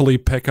will actually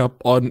pick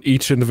up on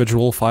each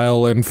individual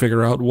file and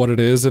figure out what it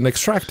is and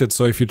extract it.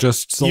 So if you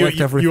just select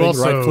everything,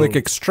 right-click,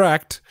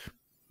 extract.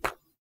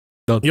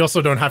 You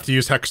also don't have to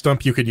use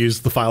hexdump. You could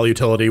use the file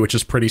utility, which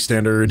is pretty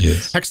standard.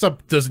 Yes. Hexdump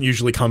doesn't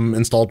usually come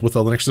installed with a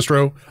Linux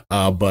distro,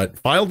 but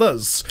file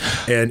does,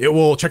 and it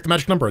will check the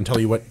magic number and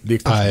tell you what the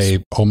extension is.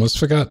 I almost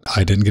forgot.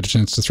 I didn't get a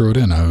chance to throw it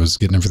in. I was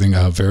getting everything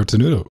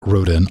Veritanuda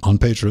wrote in on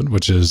Patreon,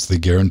 which is the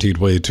guaranteed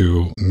way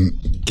to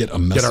get a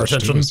message our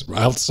attention. to us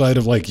outside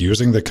of, like,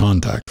 using the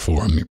contact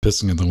form. You're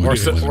pissing in the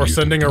window. Or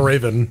sending a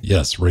raven.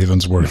 Yes,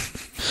 Raven's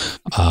worth.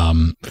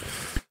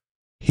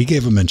 He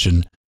gave a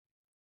mention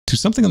to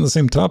something on the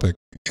same topic.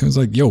 It was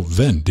like, yo,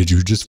 Ven, did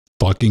you just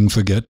fucking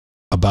forget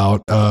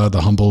about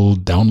the Humble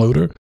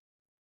downloader?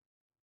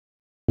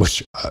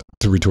 Which,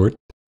 to retort,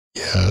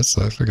 yes,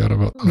 I forgot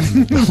about the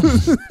Humble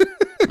downloader.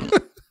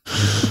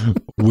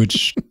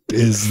 Which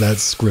is that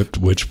script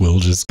which will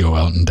just go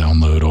out and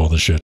download all the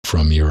shit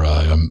from your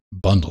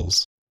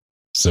bundles.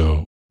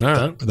 So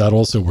that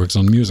also works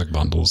on music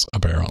bundles,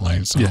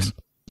 apparently. So. Yes.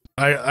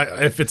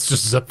 If it's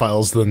just zip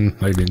files, then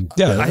I mean,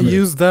 I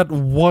used that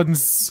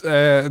once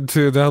to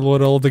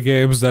download all the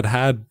games that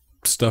had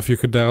stuff you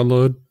could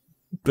download.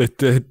 I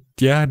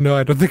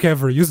don't think I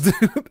ever used it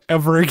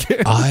ever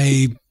again.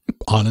 I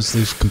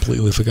honestly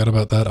completely forgot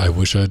about that. I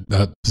wish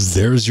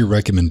there's your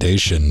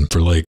recommendation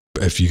for, like,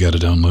 if you got to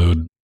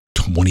download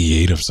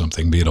 28 of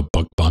something, be it a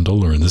book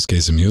bundle or in this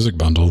case a music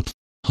bundle,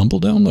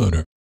 Humble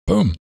downloader.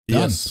 Boom.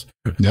 Yes.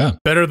 Yeah.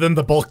 Better than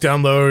the bulk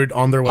download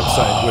on their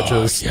website, which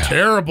is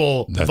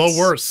terrible. That's the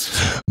worst.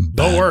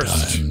 The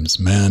worst. Times,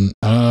 man.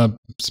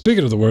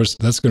 Speaking of the worst,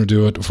 that's going to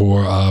do it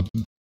for,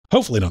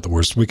 hopefully not the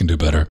worst. We can do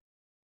better.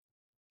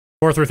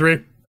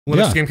 433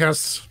 Linux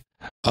Gamecasts.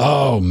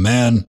 Oh,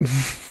 man.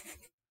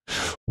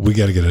 We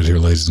got to get out of here,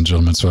 ladies and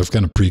gentlemen. So I've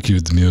kind of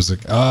pre-queued the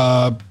music.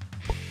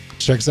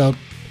 Check us out,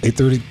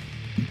 8:30.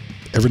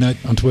 Every night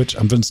on Twitch.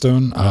 I'm Vin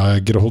Stone.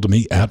 Get a hold of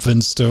me at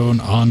Vin Stone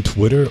on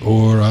Twitter,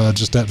 or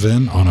just at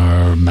Vin on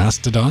our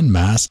Mastodon,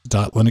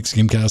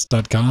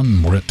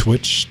 mast.linuxgamecast.com. We're at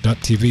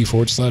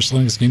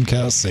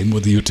twitch.tv/LinuxGamecast. Same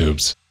with the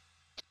YouTubes.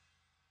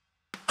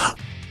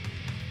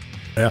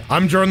 Yeah,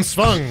 I'm Jordan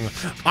Svung.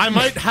 I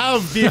might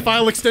have the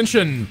file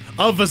extension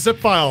of a zip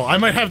file. I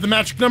might have the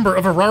magic number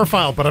of a RAR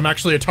file, but I'm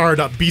actually a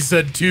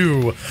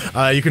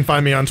tar.bz2. You can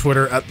find me on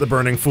Twitter at The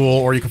Burning Fool,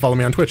 or you can follow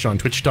me on Twitch on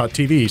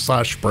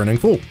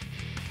twitch.tv/burningfool.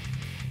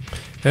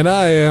 And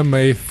I am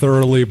a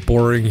thoroughly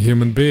boring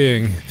human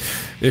being.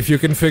 If you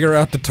can figure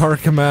out the tar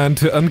command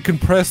to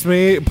uncompress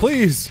me,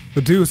 please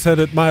do send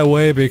it my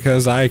way,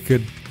 because I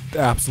could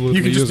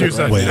absolutely use it.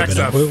 Right. Wait a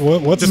minute.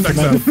 What's the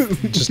command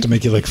just to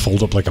make you, like,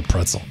 fold up like a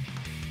pretzel?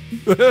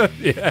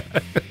 Yeah.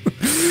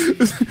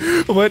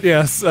 But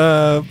yes,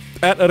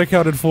 at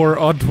unaccounted for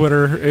on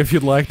Twitter if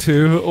you'd like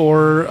to,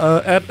 or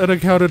at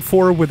unaccounted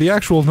for with the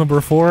actual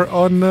number 4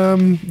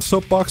 on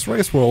Soapbox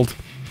Race World.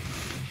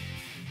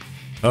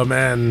 Oh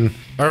man,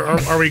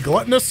 are we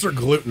gluttonous or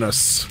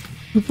glutinous?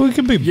 We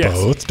can be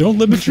both. Don't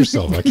limit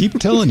yourself. I keep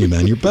telling you,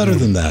 man, you're better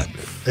than that.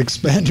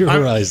 Expand your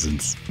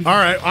horizons. All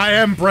right, I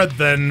am Bread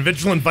then.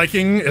 Vigilant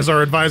Viking is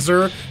our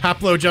advisor.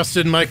 Haplo,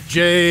 Justin, Mike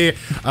J,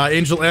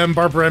 Angel M,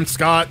 Barbara M,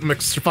 Scott,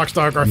 Mix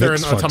Foxdog, Arthur,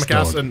 and Atomic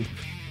Acid,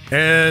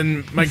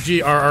 and Mike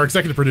G are our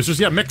executive producers.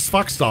 Yeah, Mix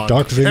Foxdog,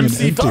 Dark Ving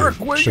MC and Dark,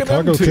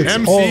 Chicago kicks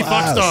MC all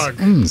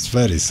Foxdog. It's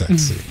very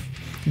sexy.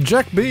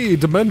 Jack B,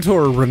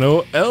 Dementor,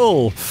 Renault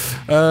L,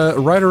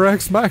 Rider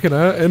X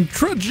Machina, and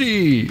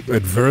Trudgy,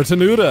 and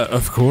Veritanuda,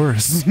 of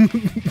course.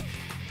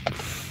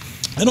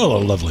 And all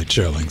our lovely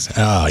churlings.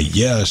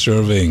 Yeah,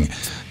 Sherving,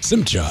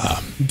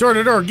 Simcha,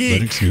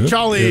 Geek,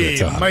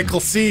 Charlie, Michael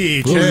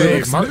C,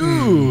 Jay,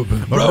 Martin,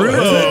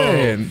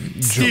 Bruno,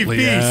 Steve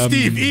B,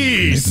 Steve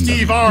E,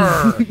 Steve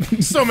R.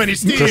 So many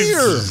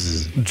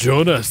Steves.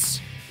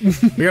 Jonas,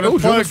 We gotta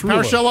plug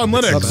PowerShell on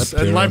Linux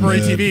and Library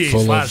TV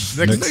 /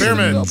 Nick's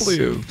Experiments.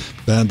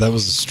 Man, that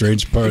was a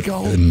strange part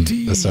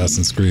in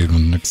Assassin's Creed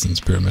when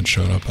Nixon's pyramid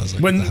showed up. I was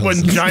like,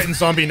 when giant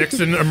zombie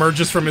Nixon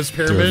emerges from his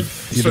pyramid,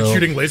 starts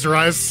shooting laser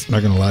eyes. I'm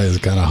not gonna lie, it's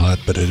kind of hot,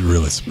 but it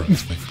really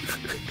surprised me.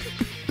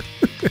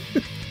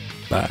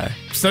 Bye.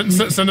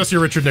 Send us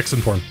your Richard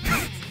Nixon porn.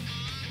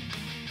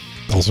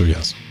 Also,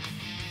 yes.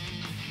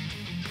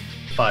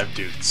 5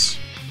 dudes.